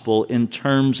gospel in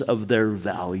terms of their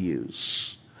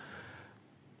values.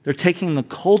 They're taking the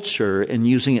culture and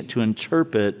using it to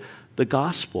interpret the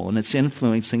gospel, and it's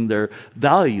influencing their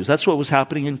values. That's what was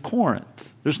happening in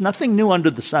Corinth. There's nothing new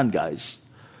under the sun, guys.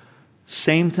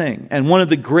 Same thing. And one of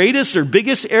the greatest or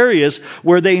biggest areas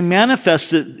where they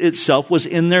manifested itself was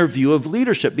in their view of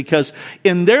leadership. Because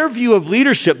in their view of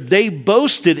leadership, they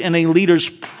boasted in a leader's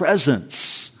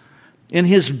presence, in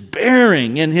his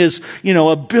bearing, in his,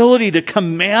 ability to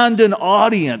command an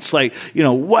audience. Like,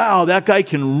 wow, that guy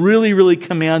can really, really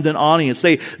command an audience.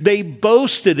 They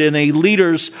boasted in a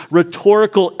leader's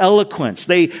rhetorical eloquence.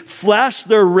 They flashed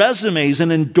their resumes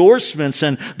and endorsements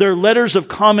and their letters of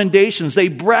commendations. They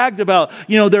bragged about,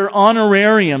 their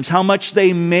honorariums, how much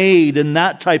they made and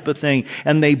that type of thing.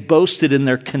 And they boasted in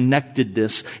their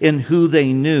connectedness, in who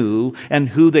they knew and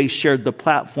who they shared the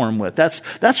platform with. That's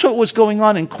what was going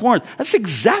on in Corinth. That's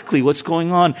exactly what's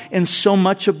going on in so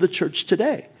much of the church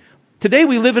today. Today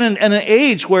we live in an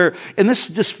age where, and this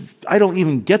just, I don't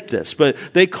even get this, but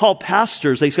they call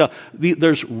pastors,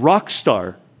 there's rock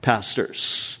star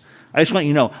pastors. I just want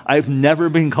you to know, I've never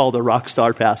been called a rock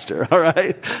star pastor, all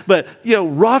right? But,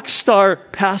 rock star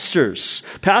pastors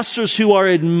who are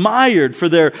admired for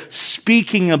their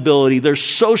speaking ability, their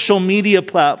social media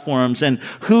platforms, and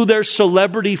who their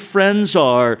celebrity friends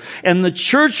are. And the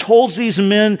church holds these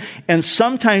men and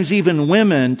sometimes even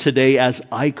women today as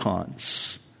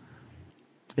icons.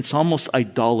 It's almost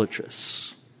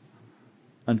idolatrous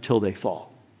until they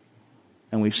fall.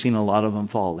 And we've seen a lot of them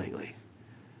fall lately.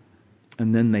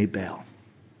 And then they bail.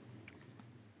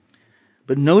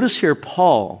 But notice here,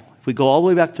 Paul, if we go all the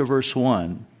way back to verse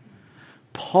 1,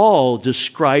 Paul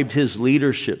described his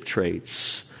leadership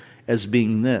traits as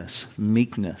being this: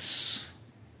 meekness.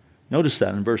 Notice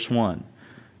that in verse 1.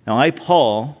 Now I,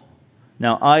 Paul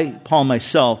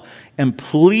myself, am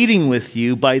pleading with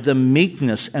you by the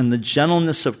meekness and the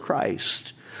gentleness of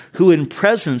Christ, who in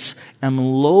presence am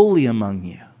lowly among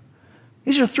you.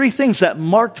 These are three things that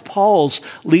marked Paul's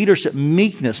leadership.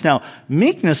 Meekness. Now,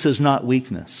 meekness is not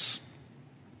weakness.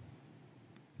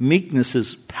 Meekness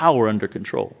is power under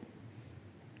control.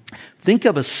 Think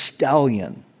of a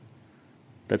stallion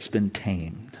that's been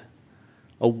tamed.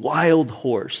 A wild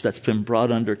horse that's been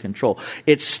brought under control.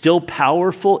 It's still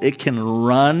powerful. It can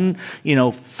run,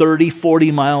 30,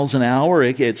 40 miles an hour.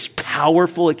 It's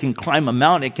powerful. It can climb a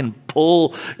mountain. It can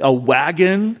pull a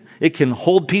wagon. It can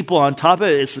hold people on top of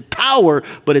it. It's power,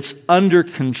 but it's under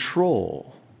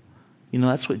control.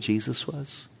 That's what Jesus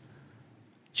was.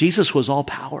 Jesus was all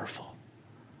powerful.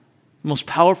 The most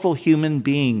powerful human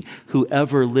being who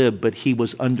ever lived, but he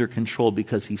was under control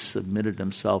because he submitted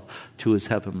himself to his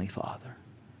heavenly Father.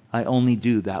 I only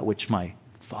do that which my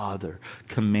Father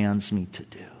commands me to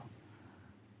do.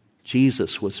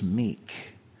 Jesus was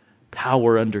meek,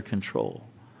 power under control.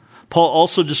 Paul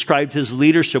also described his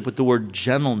leadership with the word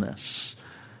gentleness.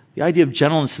 The idea of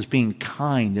gentleness is being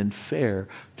kind and fair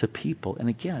to people. And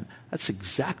again, that's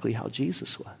exactly how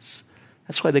Jesus was.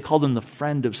 That's why they called him the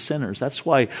friend of sinners. That's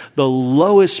why the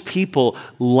lowest people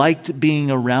liked being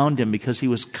around him, because he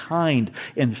was kind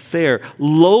and fair.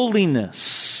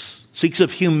 Lowliness speaks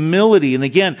of humility. And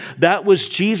again, that was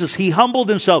Jesus. He humbled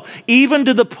himself even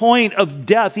to the point of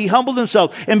death. He humbled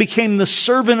himself and became the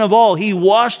servant of all. He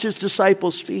washed his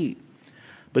disciples' feet.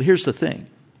 But here's the thing.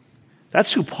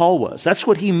 That's who Paul was. That's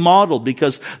what he modeled,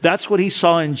 because that's what he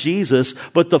saw in Jesus.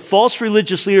 But the false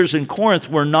religious leaders in Corinth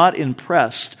were not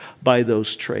impressed by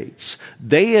those traits.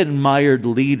 They admired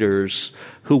leaders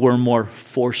who were more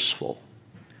forceful,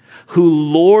 who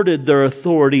lorded their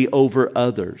authority over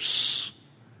others.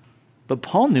 But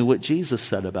Paul knew what Jesus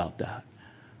said about that.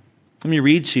 Let me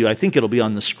read to you. I think it'll be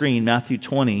on the screen, Matthew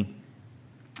 20.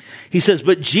 He says,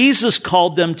 but Jesus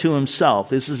called them to himself,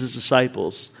 this is his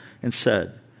disciples, and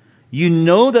said, you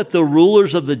know that the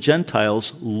rulers of the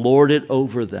Gentiles lord it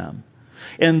over them,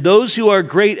 and those who are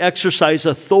great exercise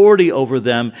authority over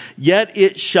them, yet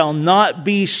it shall not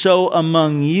be so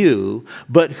among you,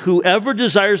 but whoever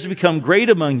desires to become great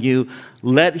among you,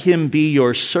 let him be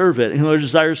your servant. And whoever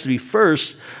desires to be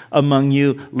first among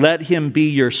you, let him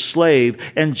be your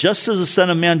slave. And just as the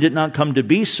Son of Man did not come to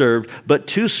be served, but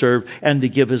to serve and to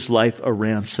give his life a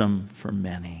ransom for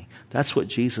many. That's what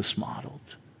Jesus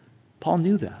modeled. Paul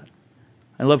knew that.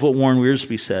 I love what Warren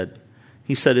Wiersbe said.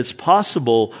 He said, it's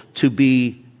possible to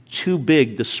be too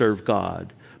big to serve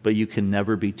God, but you can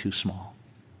never be too small.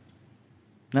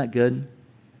 Isn't that good?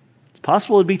 It's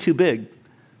possible to be too big,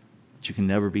 but you can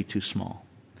never be too small.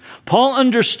 Paul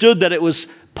understood that it was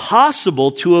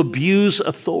possible to abuse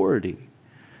authority.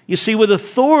 You see, with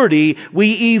authority, we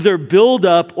either build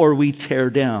up or we tear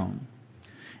down.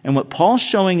 And what Paul's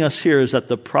showing us here is that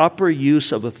the proper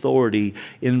use of authority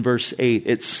in verse 8,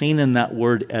 it's seen in that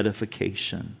word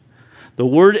edification. The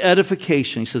word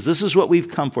edification, he says, this is what we've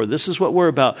come for. This is what we're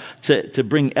about. To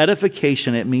bring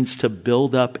edification, it means to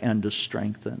build up and to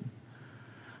strengthen.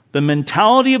 The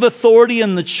mentality of authority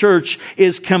in the church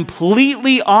is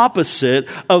completely opposite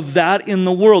of that in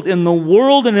the world. In the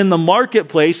world and in the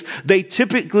marketplace, they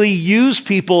typically use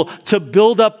people to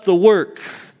build up the work.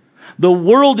 The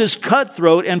world is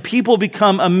cutthroat and people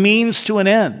become a means to an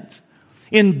end.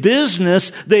 In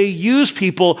business, they use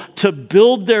people to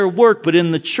build their work, but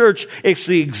in the church, it's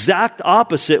the exact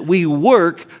opposite. We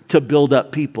work to build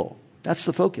up people. That's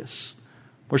the focus.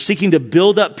 We're seeking to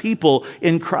build up people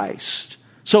in Christ.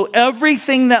 So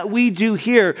everything that we do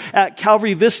here at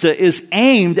Calvary Vista is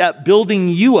aimed at building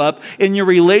you up in your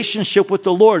relationship with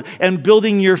the Lord and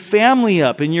building your family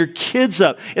up and your kids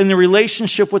up in the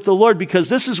relationship with the Lord, because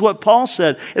this is what Paul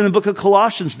said in the book of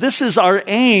Colossians. This is our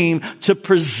aim, to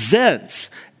present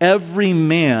every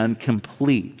man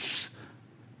complete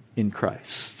in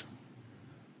Christ.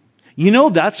 You know,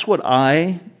 that's what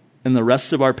I and the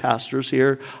rest of our pastors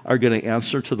here are going to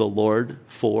answer to the Lord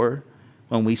for.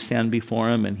 When we stand before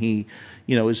him and he,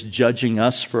 is judging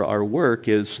us for our work,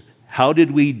 is how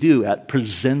did we do at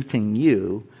presenting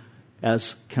you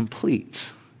as complete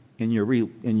in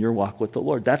your walk with the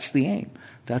Lord? That's the aim.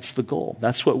 That's the goal.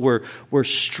 That's what we're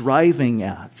striving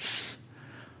at.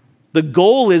 The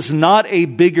goal is not a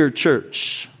bigger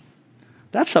church.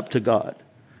 That's up to God.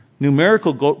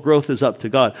 Numerical growth is up to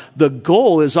God. The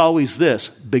goal is always this: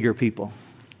 bigger people.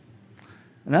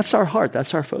 And that's our heart.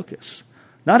 That's our focus.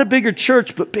 Not a bigger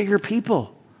church, but bigger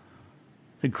people.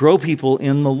 To grow people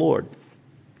in the Lord.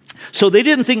 So they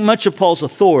didn't think much of Paul's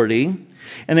authority,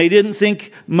 and they didn't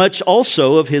think much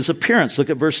also of his appearance. Look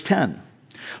at verse 10.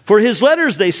 For his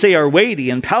letters, they say, are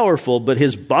weighty and powerful, but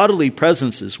his bodily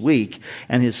presence is weak,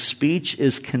 and his speech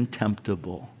is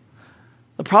contemptible.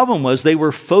 The problem was they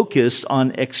were focused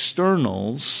on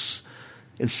externals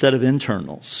instead of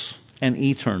internals and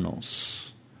eternals.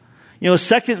 A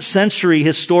second century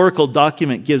historical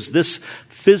document gives this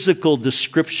physical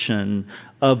description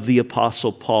of the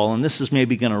Apostle Paul. And this is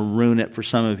maybe going to ruin it for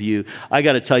some of you. I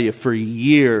got to tell you, for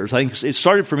years, I think it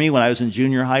started for me when I was in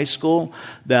junior high school,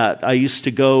 that I used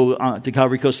to go to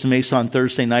Calvary Costa Mesa on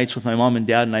Thursday nights with my mom and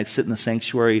dad, and I'd sit in the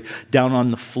sanctuary down on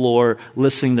the floor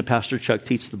listening to Pastor Chuck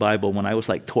teach the Bible when I was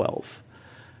like 12.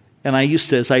 And I used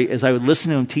to, as I would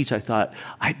listen to him teach, I thought,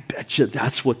 I bet you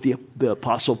that's what the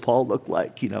Apostle Paul looked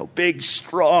like. Big,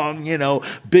 strong,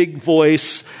 big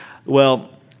voice.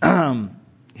 Well,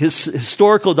 his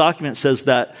historical document says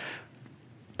that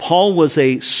Paul was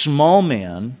a small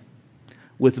man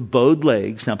with bowed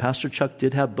legs. Now, Pastor Chuck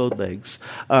did have bowed legs,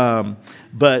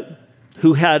 but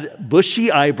who had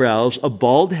bushy eyebrows, a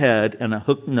bald head, and a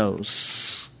hooked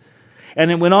nose. And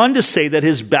it went on to say that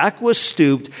his back was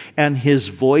stooped and his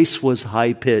voice was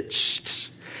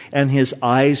high-pitched and his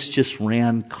eyes just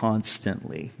ran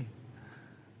constantly.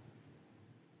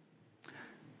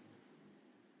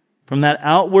 From that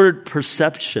outward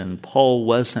perception, Paul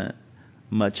wasn't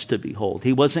much to behold.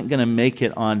 He wasn't going to make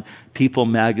it on People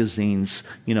magazine's,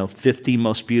 50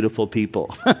 most beautiful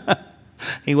people.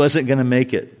 He wasn't going to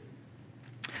make it.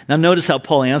 Now notice how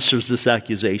Paul answers this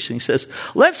accusation. He says,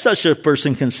 let such a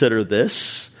person consider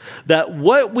this, that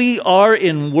what we are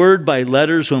in word by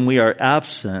letters when we are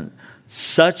absent,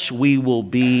 such we will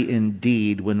be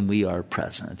indeed when we are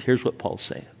present. Here's what Paul's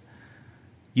saying.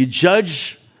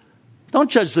 Don't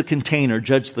judge the container,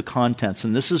 judge the contents.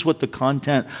 And this is what the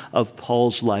content of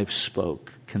Paul's life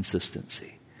spoke: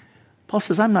 consistency. Paul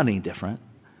says, I'm not any different.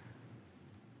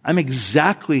 I'm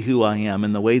exactly who I am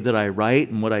in the way that I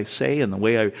write and what I say and the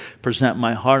way I present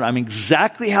my heart. I'm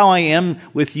exactly how I am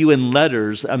with you in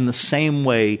letters. I'm the same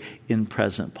way in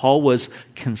present. Paul was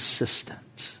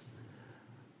consistent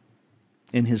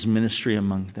in his ministry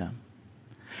among them.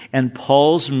 And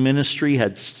Paul's ministry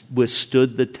had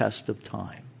withstood the test of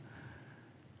time.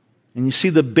 And you see,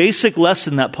 the basic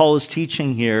lesson that Paul is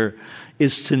teaching here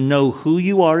is to know who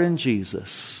you are in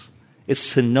Jesus.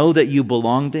 It's to know that you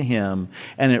belong to him,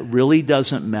 and it really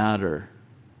doesn't matter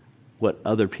what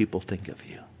other people think of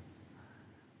you.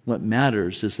 What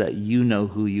matters is that you know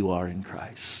who you are in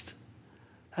Christ.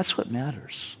 That's what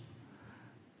matters.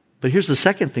 But here's the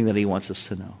second thing that he wants us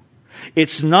to know.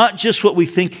 It's not just what we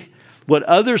think, what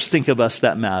others think of us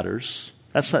that matters.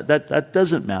 That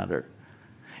doesn't matter.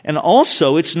 And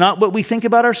also, it's not what we think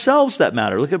about ourselves that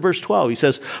matter. Look at verse 12. He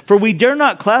says, for we dare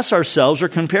not class ourselves or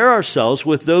compare ourselves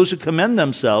with those who commend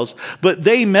themselves, but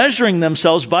they, measuring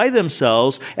themselves by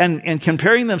themselves and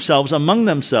comparing themselves among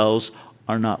themselves,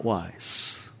 are not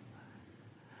wise.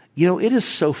 It is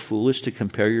so foolish to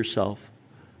compare yourself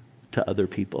to other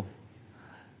people.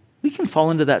 We can fall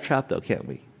into that trap, though, can't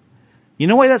we? You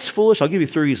know why that's foolish? I'll give you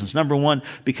 3 reasons. Number one,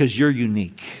 because you're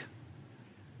unique.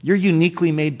 You're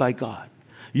uniquely made by God.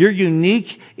 You're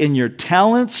unique in your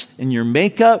talents, in your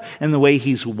makeup, and the way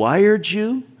He's wired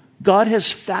you. God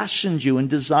has fashioned you and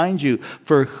designed you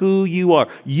for who you are.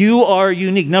 You are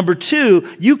unique. Number two,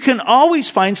 you can always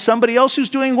find somebody else who's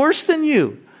doing worse than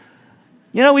you.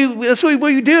 You know, that's what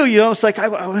we do. You know, it's like, I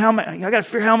got to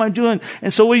figure out how am I doing.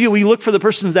 And so we look for the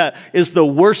person that is the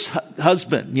worst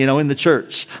husband, you know, in the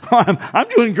church. I'm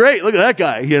doing great. Look at that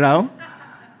guy, you know.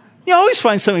 You always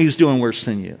find somebody who's doing worse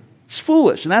than you. It's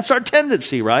foolish. And that's our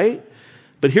tendency, right?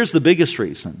 But here's the biggest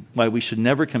reason why we should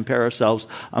never compare ourselves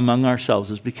among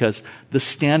ourselves is because the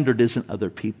standard isn't other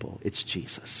people. It's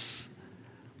Jesus.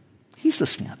 He's the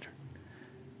standard.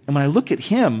 And when I look at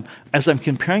Him, as I'm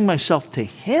comparing myself to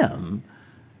Him,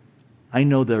 I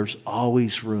know there's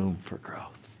always room for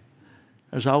growth.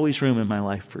 There's always room in my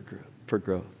life for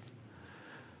growth.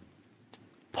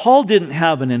 Paul didn't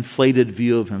have an inflated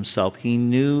view of himself. He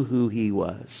knew who he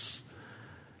was,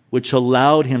 which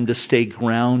allowed him to stay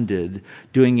grounded,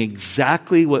 doing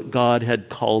exactly what God had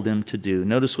called him to do.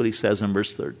 Notice what he says in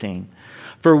verse 13.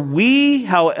 For we,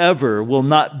 however, will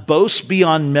not boast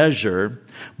beyond measure,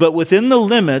 but within the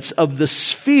limits of the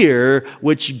sphere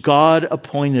which God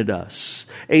appointed us,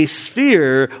 a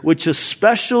sphere which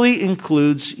especially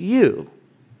includes you.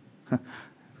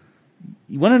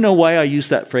 You want to know why I use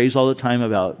that phrase all the time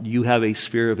about you have a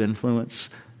sphere of influence?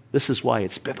 This is why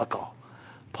it's biblical.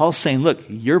 Paul's saying, look,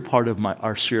 you're part of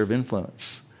our sphere of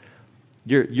influence.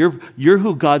 You're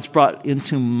who God's brought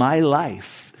into my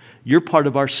life. You're part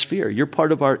of our sphere. You're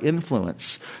part of our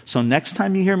influence. So next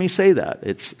time you hear me say that,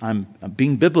 I'm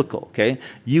being biblical, okay?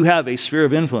 You have a sphere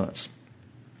of influence.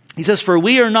 He says, for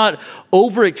we are not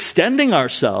overextending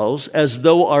ourselves as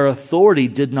though our authority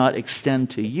did not extend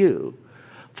to you.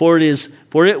 For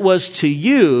it was to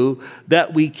you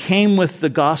that we came with the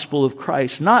gospel of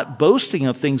Christ, not boasting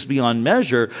of things beyond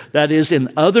measure, that is,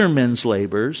 in other men's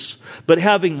labors, but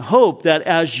having hope that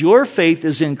as your faith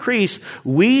is increased,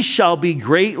 we shall be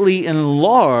greatly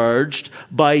enlarged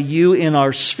by you in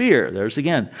our sphere. There's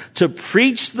again, to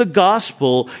preach the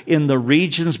gospel in the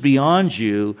regions beyond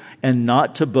you and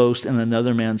not to boast in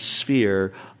another man's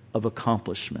sphere of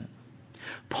accomplishment.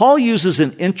 Paul uses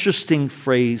an interesting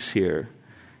phrase here.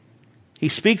 He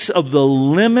speaks of the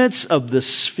limits of the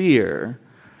sphere,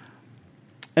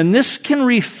 and this can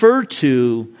refer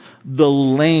to the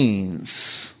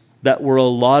lanes that were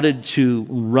allotted to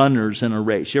runners in a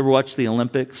race. You ever watch the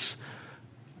Olympics?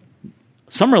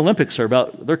 Summer Olympics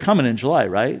they're coming in July,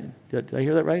 right? Did I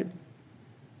hear that right?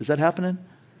 Is that happening?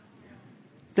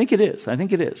 I think it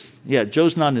is. Yeah,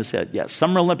 Joe's nodding his head. Yes,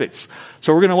 Summer Olympics.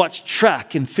 So we're going to watch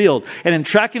track and field. And in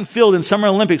track and field in Summer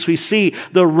Olympics, we see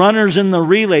the runners in the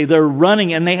relay. They're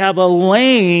running and they have a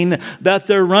lane that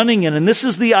they're running in. And this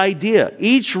is the idea.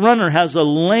 Each runner has a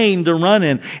lane to run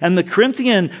in. And the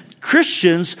Corinthian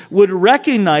Christians would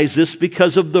recognize this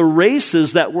because of the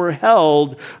races that were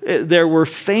held. There were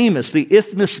famous. The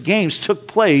Isthmus Games took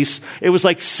place. It was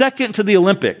like second to the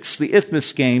Olympics. The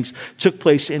Isthmus Games took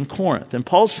place in Corinth. And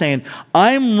Paul's saying,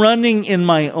 I'm running in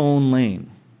my own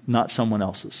lane, not someone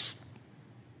else's.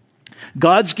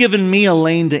 God's given me a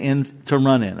lane to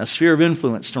run in, a sphere of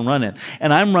influence to run in.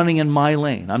 And I'm running in my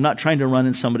lane. I'm not trying to run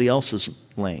in somebody else's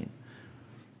lane.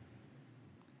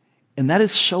 And that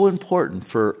is so important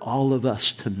for all of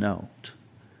us to note.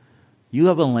 You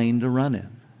have a lane to run in.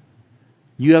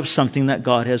 You have something that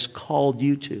God has called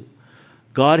you to.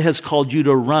 God has called you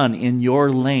to run in your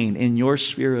lane, in your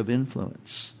sphere of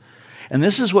influence. And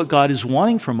this is what God is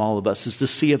wanting from all of us, is to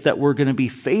see if that we're going to be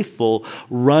faithful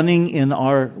running in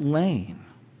our lane.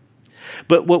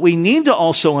 But what we need to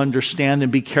also understand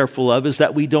and be careful of is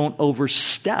that we don't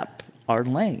overstep our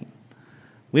lane.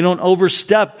 We don't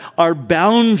overstep our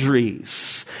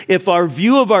boundaries. If our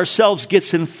view of ourselves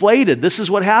gets inflated, this is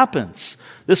what happens.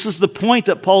 This is the point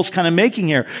that Paul's kind of making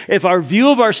here. If our view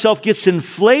of ourselves gets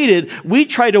inflated, we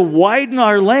try to widen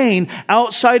our lane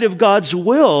outside of God's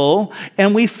will,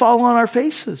 and we fall on our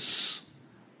faces.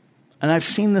 And I've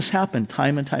seen this happen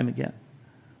time and time again.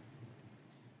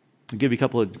 I'll give you a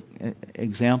couple of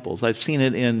examples. I've seen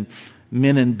it in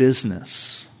men in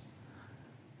business.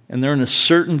 And they're in a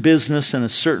certain business in a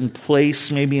certain place,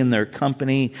 maybe in their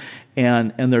company,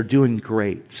 and they're doing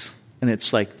great. And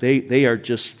it's like they are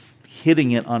just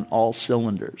hitting it on all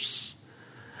cylinders.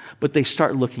 But they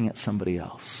start looking at somebody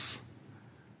else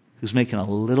who's making a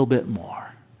little bit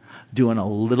more, doing a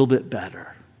little bit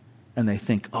better. And they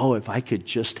think, oh, if I could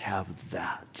just have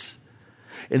that.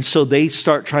 And so they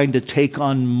start trying to take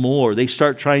on more. They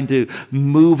start trying to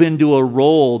move into a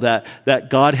role that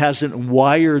God hasn't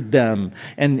wired them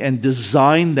and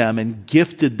designed them and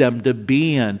gifted them to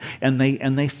be in. And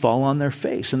they fall on their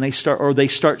face, and they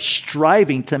start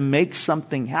striving to make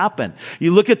something happen.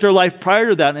 You look at their life prior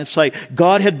to that, and it's like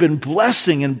God had been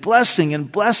blessing and blessing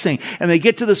and blessing. And they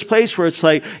get to this place where it's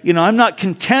like, I'm not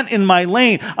content in my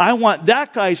lane. I want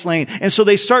that guy's lane. And so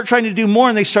they start trying to do more,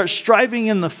 and they start striving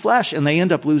in the flesh, and they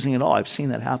end up losing it all. I've seen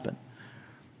that happen.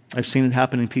 I've seen it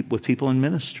happen with people in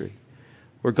ministry,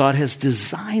 where God has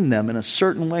designed them in a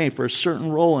certain way for a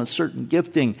certain role and a certain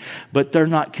gifting, but they're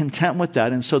not content with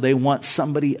that, and so they want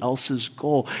somebody else's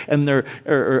goal and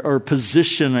or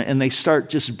position, and they start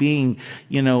just being,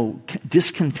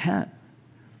 discontent.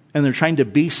 And they're trying to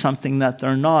be something that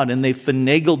they're not, and they've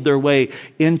finagled their way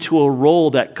into a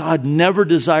role that God never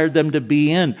desired them to be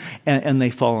in, and they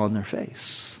fall on their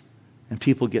face. And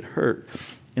people get hurt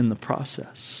in the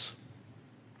process.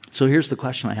 So here's the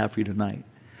question I have for you tonight.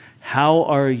 How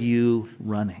are you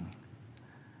running?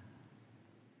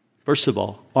 First of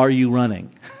all, are you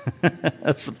running?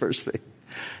 That's the first thing.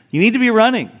 You need to be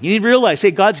running. You need to realize,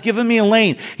 hey, God's given me a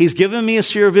lane. He's given me a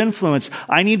sphere of influence.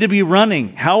 I need to be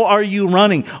running. How are you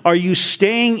running? Are you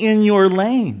staying in your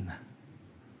lane?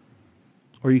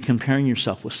 Or are you comparing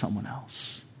yourself with someone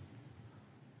else?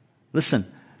 Listen,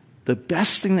 the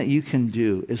best thing that you can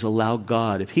do is allow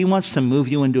God. If He wants to move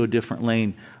you into a different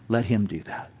lane, let Him do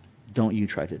that. Don't you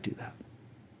try to do that.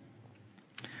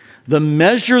 The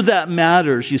measure that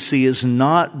matters, you see, is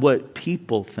not what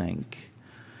people think.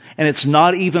 And it's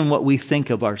not even what we think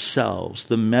of ourselves.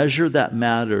 The measure that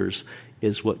matters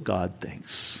is what God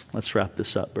thinks. Let's wrap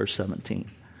this up, verse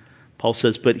 17. Paul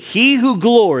says, "But he who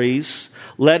glories,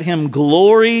 let him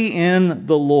glory in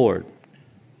the Lord.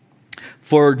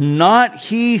 For not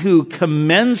he who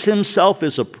commends himself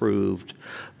is approved,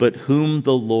 but whom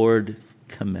the Lord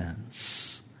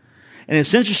commends." And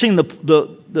it's interesting,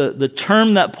 the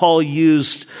term that Paul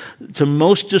used to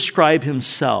most describe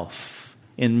himself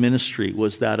in ministry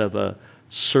was that of a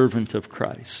servant of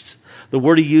Christ. The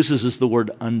word he uses is the word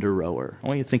under-rower. I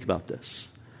want you to think about this.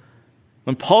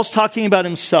 When Paul's talking about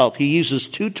himself, he uses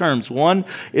two terms. One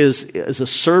is a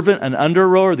servant, an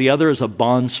under-rower. The other is a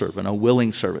bondservant, a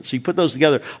willing servant. So you put those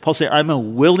together. Paul says, I'm a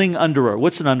willing under-rower.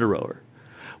 What's an under-rower?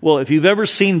 Well, if you've ever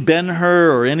seen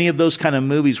Ben-Hur or any of those kind of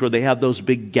movies where they have those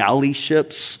big galley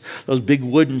ships, those big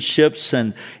wooden ships,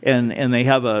 and they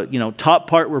have a top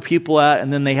part where people at,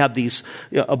 and then they have these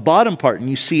a bottom part, and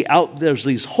you see out there's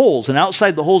these holes, and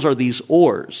outside the holes are these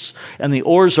oars, and the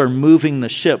oars are moving the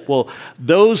ship. Well,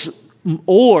 those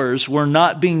oars were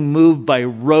not being moved by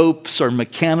ropes or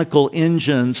mechanical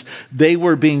engines. They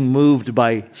were being moved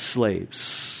by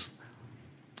slaves.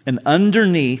 And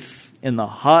underneath, in the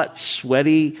hot,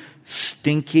 sweaty,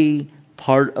 stinky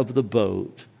part of the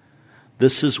boat,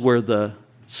 this is where the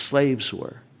slaves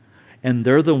were. And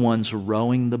they're the ones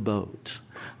rowing the boat.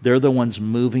 They're the ones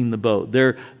moving the boat.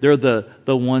 They're the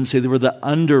ones who were the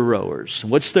under-rowers.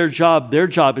 What's their job? Their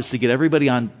job is to get everybody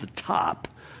on the top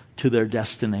to their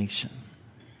destination.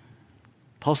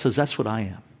 Paul says, that's what I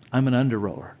am. I'm an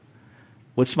under-rower.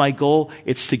 What's my goal?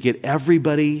 It's to get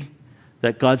everybody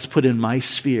that God's put in my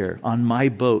sphere, on my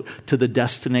boat, to the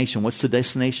destination. What's the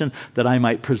destination? That I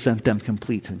might present them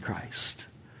complete in Christ.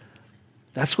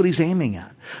 That's what he's aiming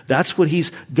at. That's what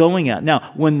he's going at.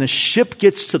 Now, when the ship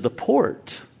gets to the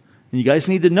port, and you guys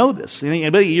need to know this.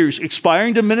 Anybody, you're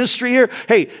aspiring to ministry here?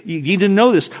 Hey, you need to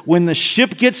know this. When the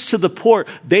ship gets to the port,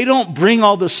 they don't bring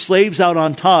all the slaves out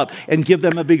on top and give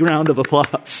them a big round of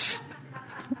applause.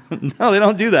 No, they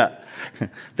don't do that.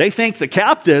 They thank the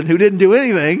captain who didn't do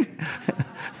anything,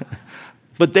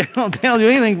 but they don't do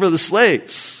anything for the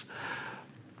slaves.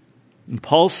 And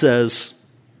Paul says,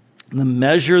 the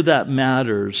measure that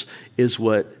matters is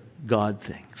what God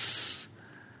thinks.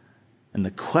 And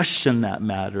the question that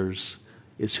matters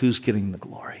is who's getting the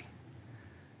glory.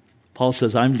 Paul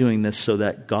says, I'm doing this so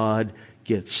that God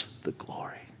gets the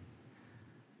glory.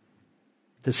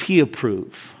 Does he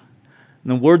approve?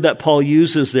 And the word that Paul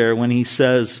uses there when he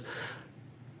says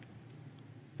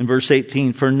in verse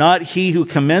 18, for not he who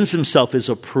commends himself is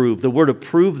approved. The word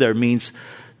approve there means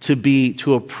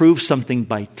to approve something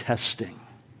by testing.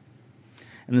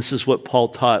 And this is what Paul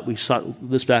taught. We saw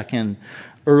this back in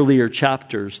earlier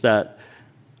chapters, that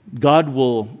God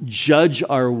will judge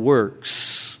our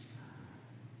works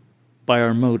by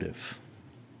our motive.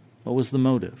 What was the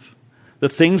motive? The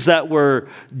things that were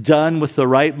done with the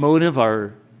right motive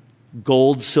are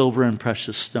gold, silver, and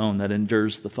precious stone that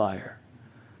endures the fire.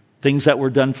 Things that were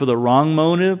done for the wrong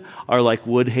motive are like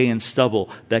wood, hay, and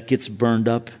stubble that gets burned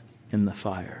up in the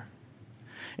fire.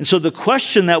 And so the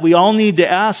question that we all need to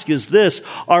ask is this: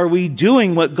 are we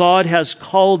doing what God has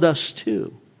called us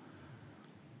to?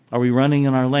 Are we running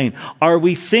in our lane? Are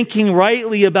we thinking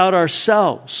rightly about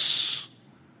ourselves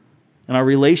and our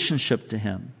relationship to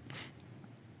Him?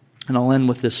 And I'll end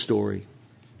with this story.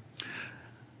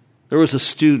 There was a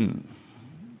student,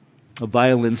 a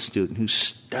violin student, who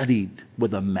studied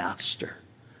with a master.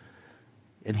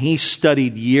 And he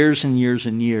studied years and years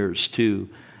and years to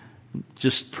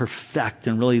just perfect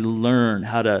and really learn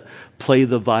how to play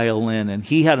the violin. And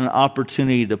he had an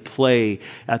opportunity to play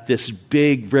at this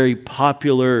big, very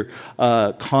popular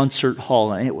concert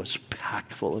hall, and it was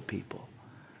packed full of people.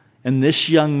 And this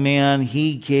young man,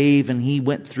 he gave and he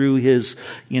went through his,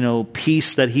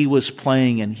 piece that he was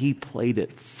playing, and he played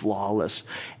it flawless.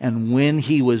 And when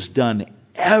he was done,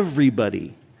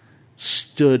 everybody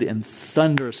stood in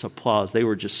thunderous applause. They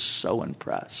were just so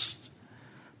impressed.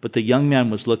 But the young man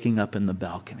was looking up in the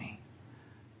balcony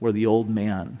where the old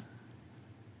man,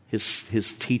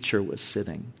 his teacher, was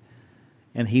sitting.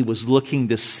 And he was looking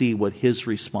to see what his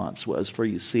response was. For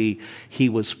you see, he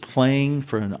was playing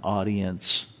for an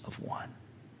audience of one.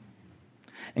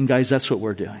 And guys, that's what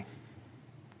we're doing.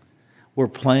 We're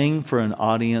playing for an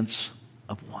audience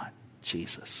of one,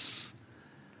 Jesus.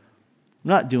 I'm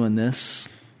not doing this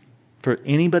for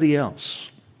anybody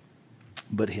else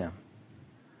but Him.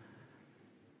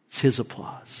 It's His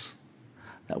applause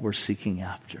that we're seeking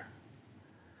after.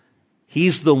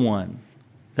 He's the one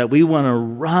that we want to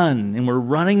run, and we're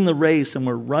running the race, and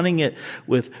we're running it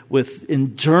with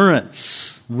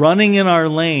endurance, running in our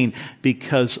lane,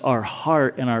 because our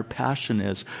heart and our passion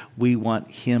is we want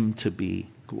Him to be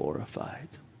glorified.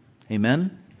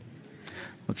 Amen?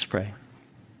 Let's pray.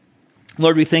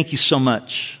 Lord, we thank You so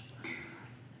much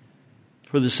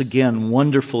for this, again,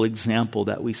 wonderful example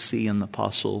that we see in the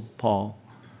Apostle Paul.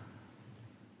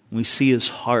 We see his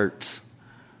heart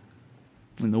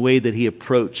and the way that he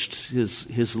approached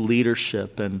his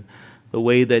leadership, and the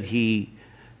way that he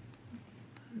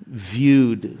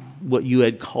viewed what You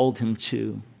had called him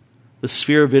to, the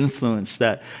sphere of influence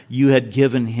that You had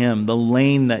given him, the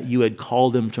lane that You had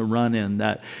called him to run in,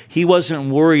 that he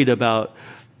wasn't worried about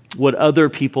what other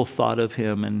people thought of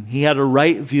him, and he had a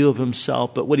right view of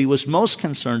himself, but what he was most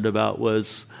concerned about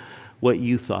was what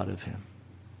You thought of him.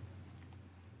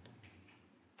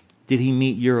 Did he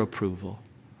meet Your approval?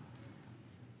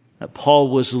 That Paul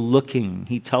was looking,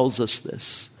 he tells us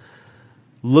this,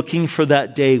 looking for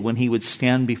that day when he would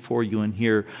stand before You and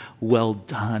hear, "Well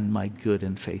done, my good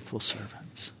and faithful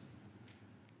servant."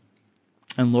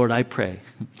 And Lord, I pray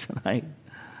tonight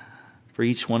for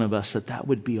each one of us that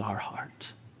would be our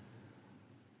heart.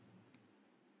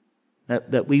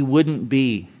 That we wouldn't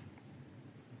be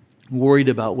worried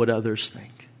about what others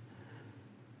think.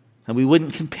 That we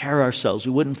wouldn't compare ourselves.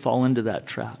 We wouldn't fall into that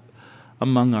trap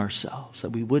among ourselves.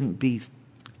 That we wouldn't be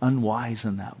unwise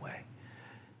in that way.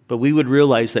 But we would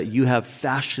realize that You have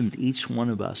fashioned each one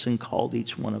of us and called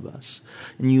each one of us.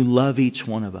 And You love each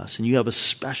one of us. And You have a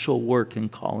special work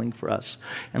and calling for us.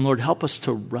 And Lord, help us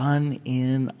to run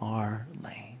in our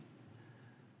lane.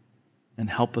 And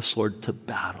help us, Lord, to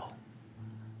battle.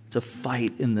 To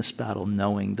fight in this battle,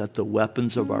 knowing that the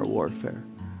weapons of our warfare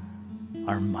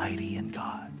are mighty in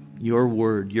God. Your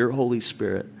word, Your Holy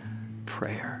Spirit,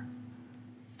 prayer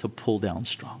to pull down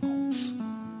strongholds.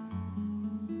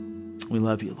 We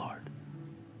love You, Lord.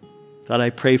 God, I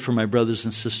pray for my brothers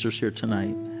and sisters here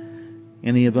tonight.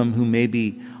 Any of them who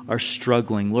maybe are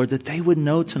struggling, Lord, that they would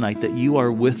know tonight that You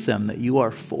are with them, that You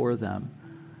are for them,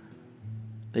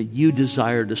 that You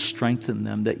desire to strengthen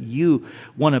them, that You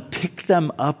want to pick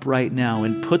them up right now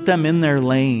and put them in their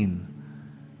lane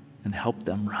and help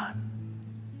them run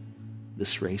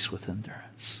this race with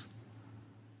endurance.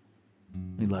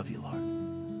 We love You, Lord.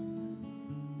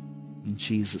 In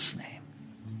Jesus' name,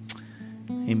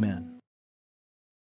 amen.